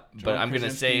a lot. But John I'm gonna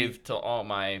Krasinski. save till all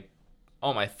my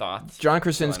thoughts. John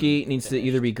Krasinski needs to finished.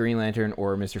 either be Green Lantern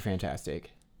or Mr.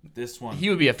 Fantastic. This one. He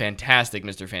would be a fantastic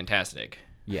Mr. Fantastic.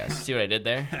 Yes. See what I did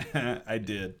there? I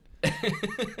did.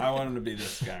 I want him to be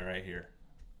this guy right here.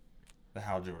 The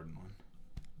Hal Jordan one.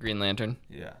 Green Lantern.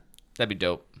 Yeah. That'd be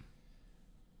dope.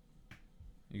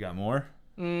 You got more?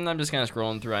 I'm just kind of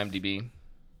scrolling through IMDb.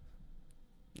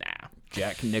 Nah.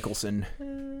 Jack Nicholson.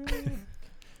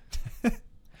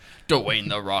 Dwayne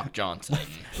the Rock Johnson.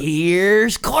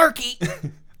 Here's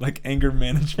Clarky. Like anger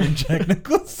management, Jack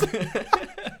Nicholson.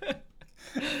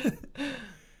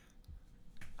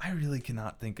 I really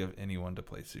cannot think of anyone to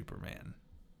play Superman.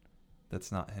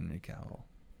 That's not Henry Cavill.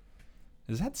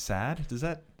 Is that sad? Does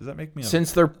that make me?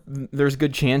 Since there's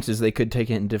good chances they could take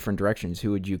it in different directions,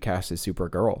 who would you cast as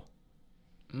Supergirl?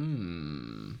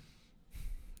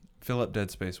 Fill up dead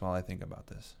space while I think about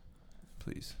this,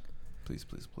 please, please,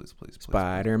 please, please, please, please.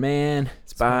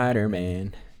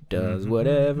 Spider-Man does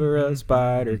whatever a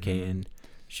spider can.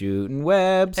 Shooting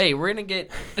webs. Hey, we're gonna get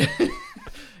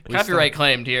copyright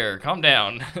claimed here. Calm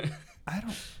down. I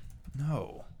don't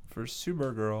know for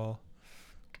Supergirl.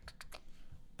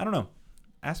 I don't know.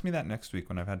 Ask me that next week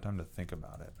when I've had time to think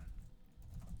about it.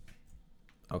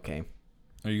 Okay,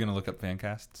 Are you gonna look up fan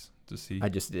casts to see? I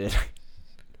just did.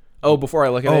 Oh, before I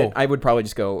look at it, Oh. I would probably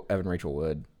just go Evan Rachel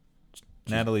Wood.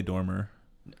 Natalie Dormer.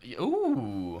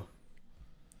 Ooh,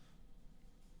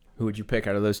 Who would you pick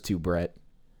out of those two, Brett?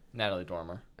 Natalie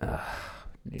Dormer.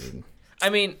 Dude. I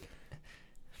mean,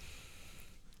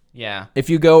 yeah. If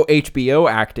you go HBO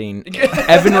acting,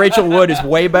 Evan Rachel Wood is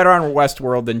way better on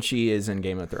Westworld than she is in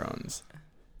Game of Thrones.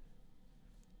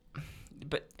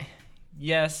 But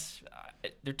yes,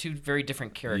 they're two very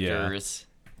different characters.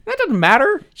 That doesn't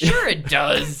matter. Sure, it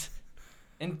does.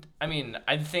 And I mean,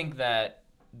 I think that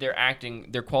their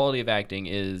quality of acting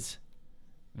is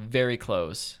very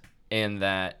close, and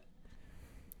that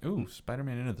Ooh,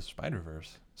 Spider-Man Into the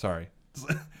Spider-Verse. Sorry.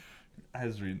 I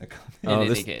was reading the comment. in Oh, any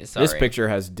this, case, this sorry. picture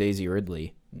has Daisy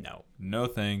Ridley. No. No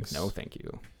thanks. No, thank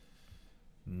you.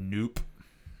 Nope.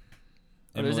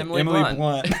 Oh, there's Emily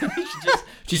Blunt. she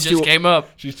She's just too- came up.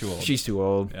 She's too old. She's too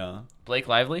old. yeah. Blake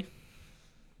Lively?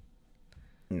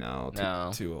 No, too,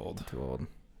 No, Too old. too old.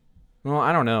 Well,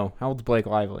 I don't know. How old's Blake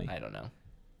Lively? I don't know.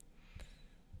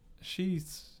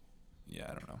 She's. Yeah,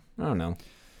 I don't know. I don't know.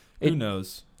 Who It-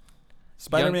 knows?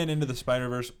 Spider-Man Into the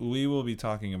Spider-Verse. We will be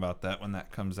talking about that when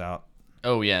that comes out.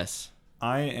 Oh yes.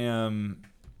 I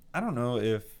don't know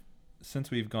if since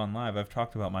we've gone live, I've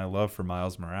talked about my love for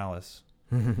Miles Morales.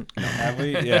 Have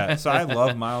we? Yeah. So I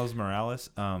love Miles Morales.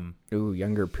 Ooh,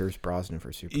 younger Pierce Brosnan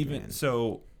for Superman. Even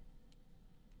so,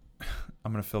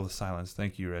 I'm gonna fill the silence.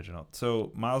 Thank you, Reginald.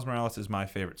 So Miles Morales is my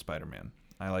favorite Spider-Man.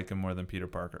 I like him more than Peter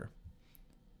Parker.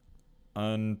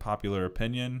 Unpopular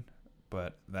opinion,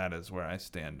 but that is where I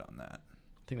stand on that.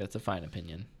 I think that's a fine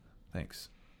opinion. Thanks.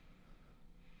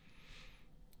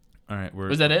 All right,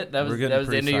 Was that it? That was getting the end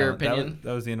pretty of your silent. opinion?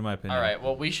 That was the end of my opinion. All right.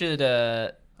 Well, we should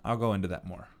I'll go into that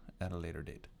more at a later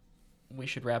date.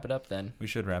 wrap it up then. We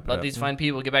should wrap it Let up. these fine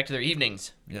people get back to their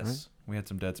evenings. Yes, we had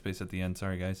some dead space at the end.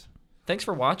 Sorry, guys. Thanks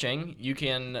for watching. You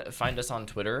can find us on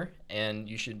Twitter, and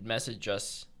you should message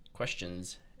us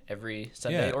questions every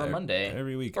Sunday or Monday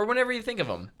every week. or whenever you think of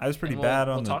them. I was pretty And bad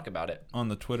we'll on talk about it.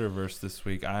 the Twitterverse this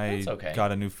week. I That's okay.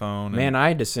 got a new phone. Man, I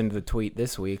had to send the tweet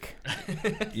this week.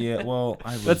 yeah, well,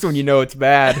 I was. That's when you know it's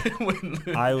bad.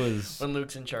 I was. When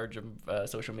Luke's in charge of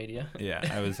social media. Yeah,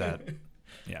 I was at.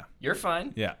 Yeah, You're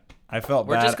fine. yeah. I felt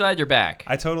We're bad. just glad you're back.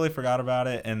 I totally forgot about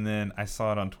it, and then I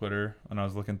saw it on Twitter when I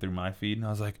was looking through my feed, and I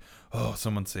was like, "Oh,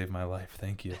 someone saved my life!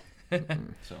 Thank you."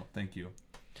 So, thank you.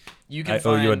 You can I owe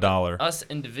find you $1. us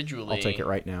individually I'll take it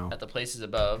right now. at the places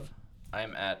above.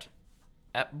 I'm at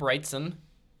Brightson.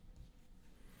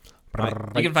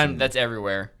 You can find that's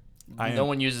everywhere. No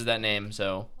one uses that name,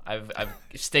 so I've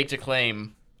staked a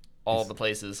claim all the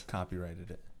places.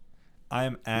 Copyrighted it. I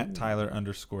am at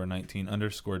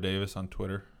Tyler_19_Davis on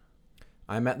Twitter,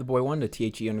 I'm at the boy one to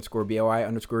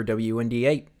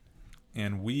THE_BOI_WND8.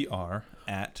 and we are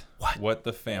at What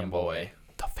the Fanboy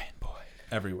The fanboy.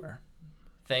 everywhere.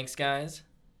 Thanks, guys.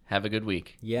 Have a good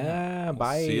week. Yeah,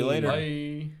 bye. See you later.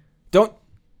 Bye. Don't.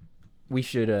 We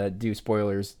should do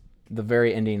spoilers. The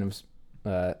very ending of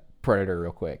Predator,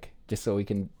 real quick, just so we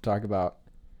can talk about.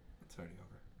 It's already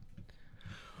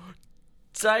over.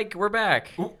 Psych, we're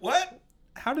back. What?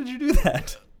 How did you do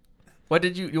that? What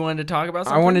did you wanted to talk about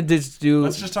something? I wanted to just do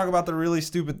Let's just talk about the really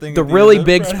stupid thing. the at the really end of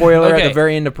big Predator. spoiler at Okay. the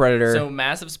very end of Predator. So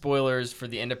massive spoilers for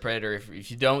the end of Predator. If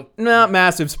you don't, Not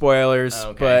massive spoilers,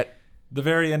 Okay. but The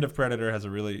very end of Predator has a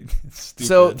really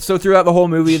stupid. so throughout the whole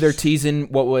movie, they're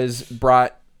teasing what was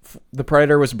brought. The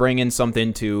Predator was bringing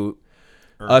something to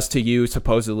us, to you,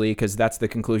 supposedly, because that's the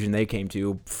conclusion they came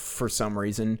to for some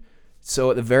reason.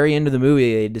 So at the very end of the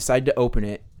movie, they decide to open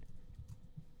it.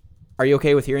 Are you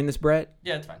okay with hearing this, Brett?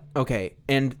 yeah, it's fine. Okay,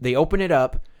 and they open it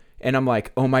up, and I'm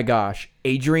like, oh my gosh,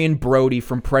 Adrian Brody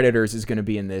from Predators is going to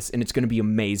be in this, and it's going to be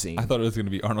amazing. I thought it was going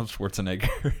to be Arnold Schwarzenegger.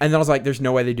 And then I was like, there's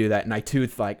no way they do that. And I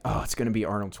toothed like, oh, it's going to be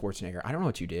Arnold Schwarzenegger. I don't know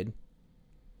what you did.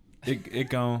 it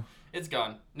go. It's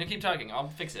gone. No, keep talking. I'll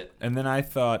fix it. And then I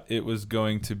thought it was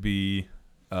going to be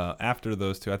after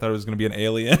those two. I thought it was going to be an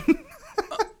alien.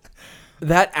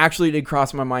 That actually did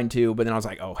cross my mind too, but then I was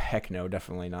like, oh, heck no,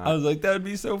 definitely I not. was like, that would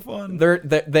be so fun.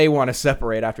 They want to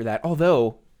separate after that.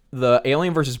 Although the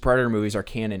Alien vs. Predator movies are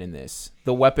canon in this.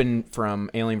 The weapon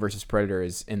from Alien vs. Predator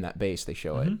is in that base. They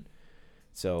show it.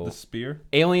 So The spear.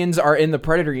 aliens are in the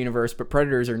Predator universe, but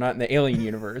predators are not in the Alien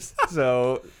universe.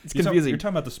 So it's confusing. You're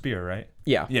talking about the spear, right?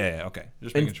 Yeah. Yeah. Okay.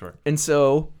 Just making sure. And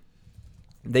so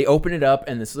they open it up,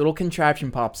 and this little contraption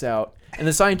pops out, and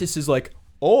the scientist is like,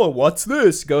 oh, what's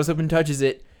this? Goes up and touches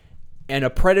it, and a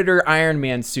Predator Iron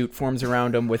Man suit forms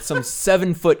around him with some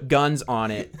 7-foot guns on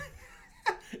it.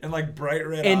 And like bright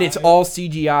red. And it's all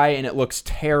CGI, and it looks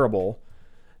terrible.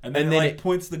 And then then, it, it like,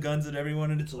 points the guns at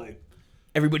everyone, and it's like.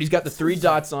 everybody's got the 3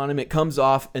 dots on him. It comes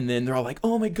off, and then they're all like,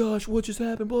 "Oh my gosh, what just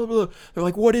happened?" Blah blah. They're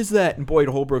like, "What is that?" And Boyd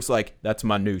Holbrook's like, "That's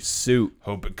my new suit."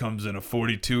 Hope it comes in a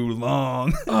 42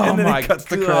 long. Oh and then my it cuts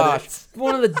the gosh! credits.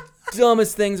 One of the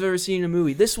dumbest things I've ever seen in a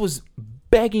movie. This was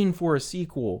begging for a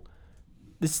sequel.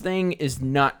 This thing is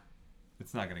not.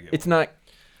 It's not gonna get. It's not.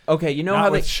 Okay, you know not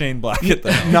how with they. Shane Black at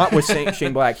the helm. Not with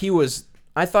Shane Black. He was.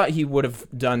 I thought he would have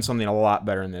done something a lot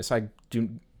better in this.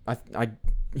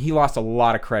 He lost a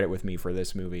lot of credit with me for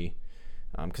this movie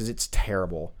because it's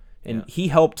terrible. And he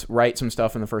helped write some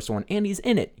stuff in the first one, and he's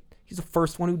in it. He's the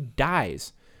first one who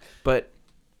dies. But,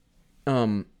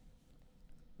 what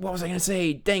was I gonna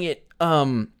say? Dang it.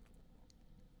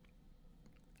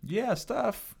 Yeah,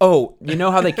 stuff. Oh, you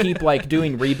know how they keep like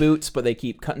doing reboots, but they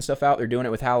keep cutting stuff out? They're doing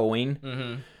it with Halloween.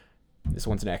 Mm-hmm. This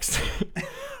one's next.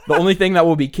 The only thing that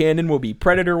will be canon will be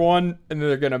Predator 1, and then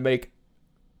they're going to make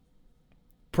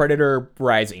Predator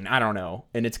Rising. I don't know.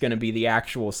 And it's going to be the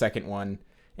actual second one,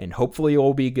 and hopefully it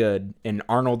will be good, and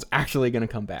Arnold's actually going to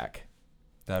come back.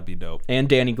 That'd be dope. And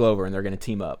Danny Glover, and they're going to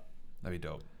team up. That'd be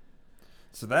dope.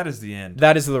 So that is the end.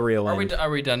 That is the real end.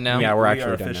 Are we done now? Yeah, we're we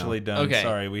actually are done officially now. done. Okay.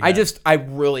 Sorry, I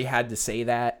really had to say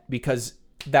that because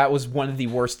that was one of the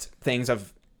worst things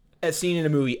I've seen in a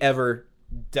movie ever,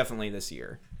 definitely this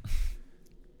year.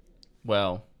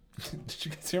 Well, Did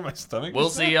you guys hear my stomach? we'll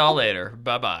see y'all later.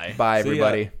 Bye-bye. Bye, See ya.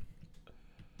 everybody.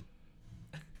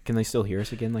 Can they still hear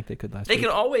us again like they could last They week?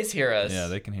 can always hear us. Yeah,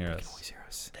 they can hear us. Always hear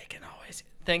us. They can always.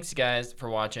 Thanks, guys, for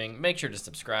watching. Make sure to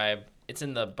subscribe. It's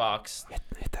in the box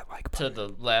Hit that like to button.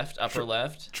 the left, upper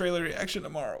left. Trailer reaction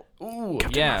tomorrow. Ooh,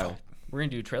 Captain yeah. Marvel. We're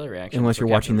gonna do trailer reaction. Unless for you're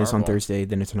watching Captain this on Marvel. Thursday,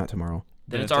 then it's not tomorrow.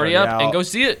 Then it's already up, out. and go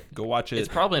see it. Go watch it. It's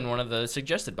probably in one of the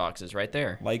suggested boxes right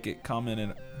there. Like it,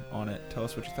 comment on it. Tell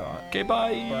us what you thought. Okay,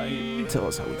 bye. Bye. Tell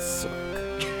us how we suck.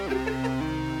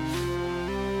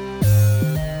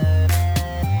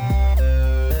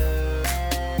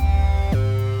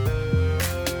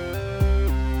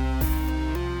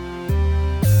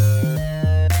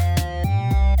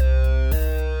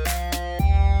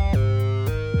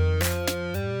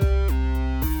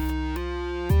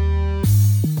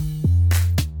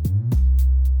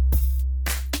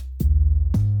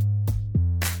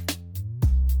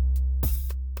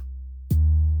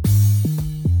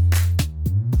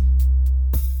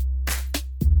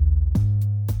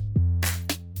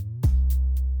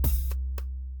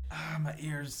 Ah, my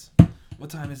ears. What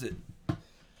time is it?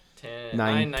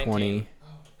 9:20.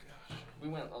 We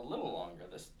went a little longer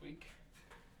this week,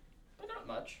 but not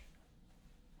much.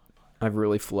 I've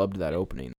really flubbed that opening.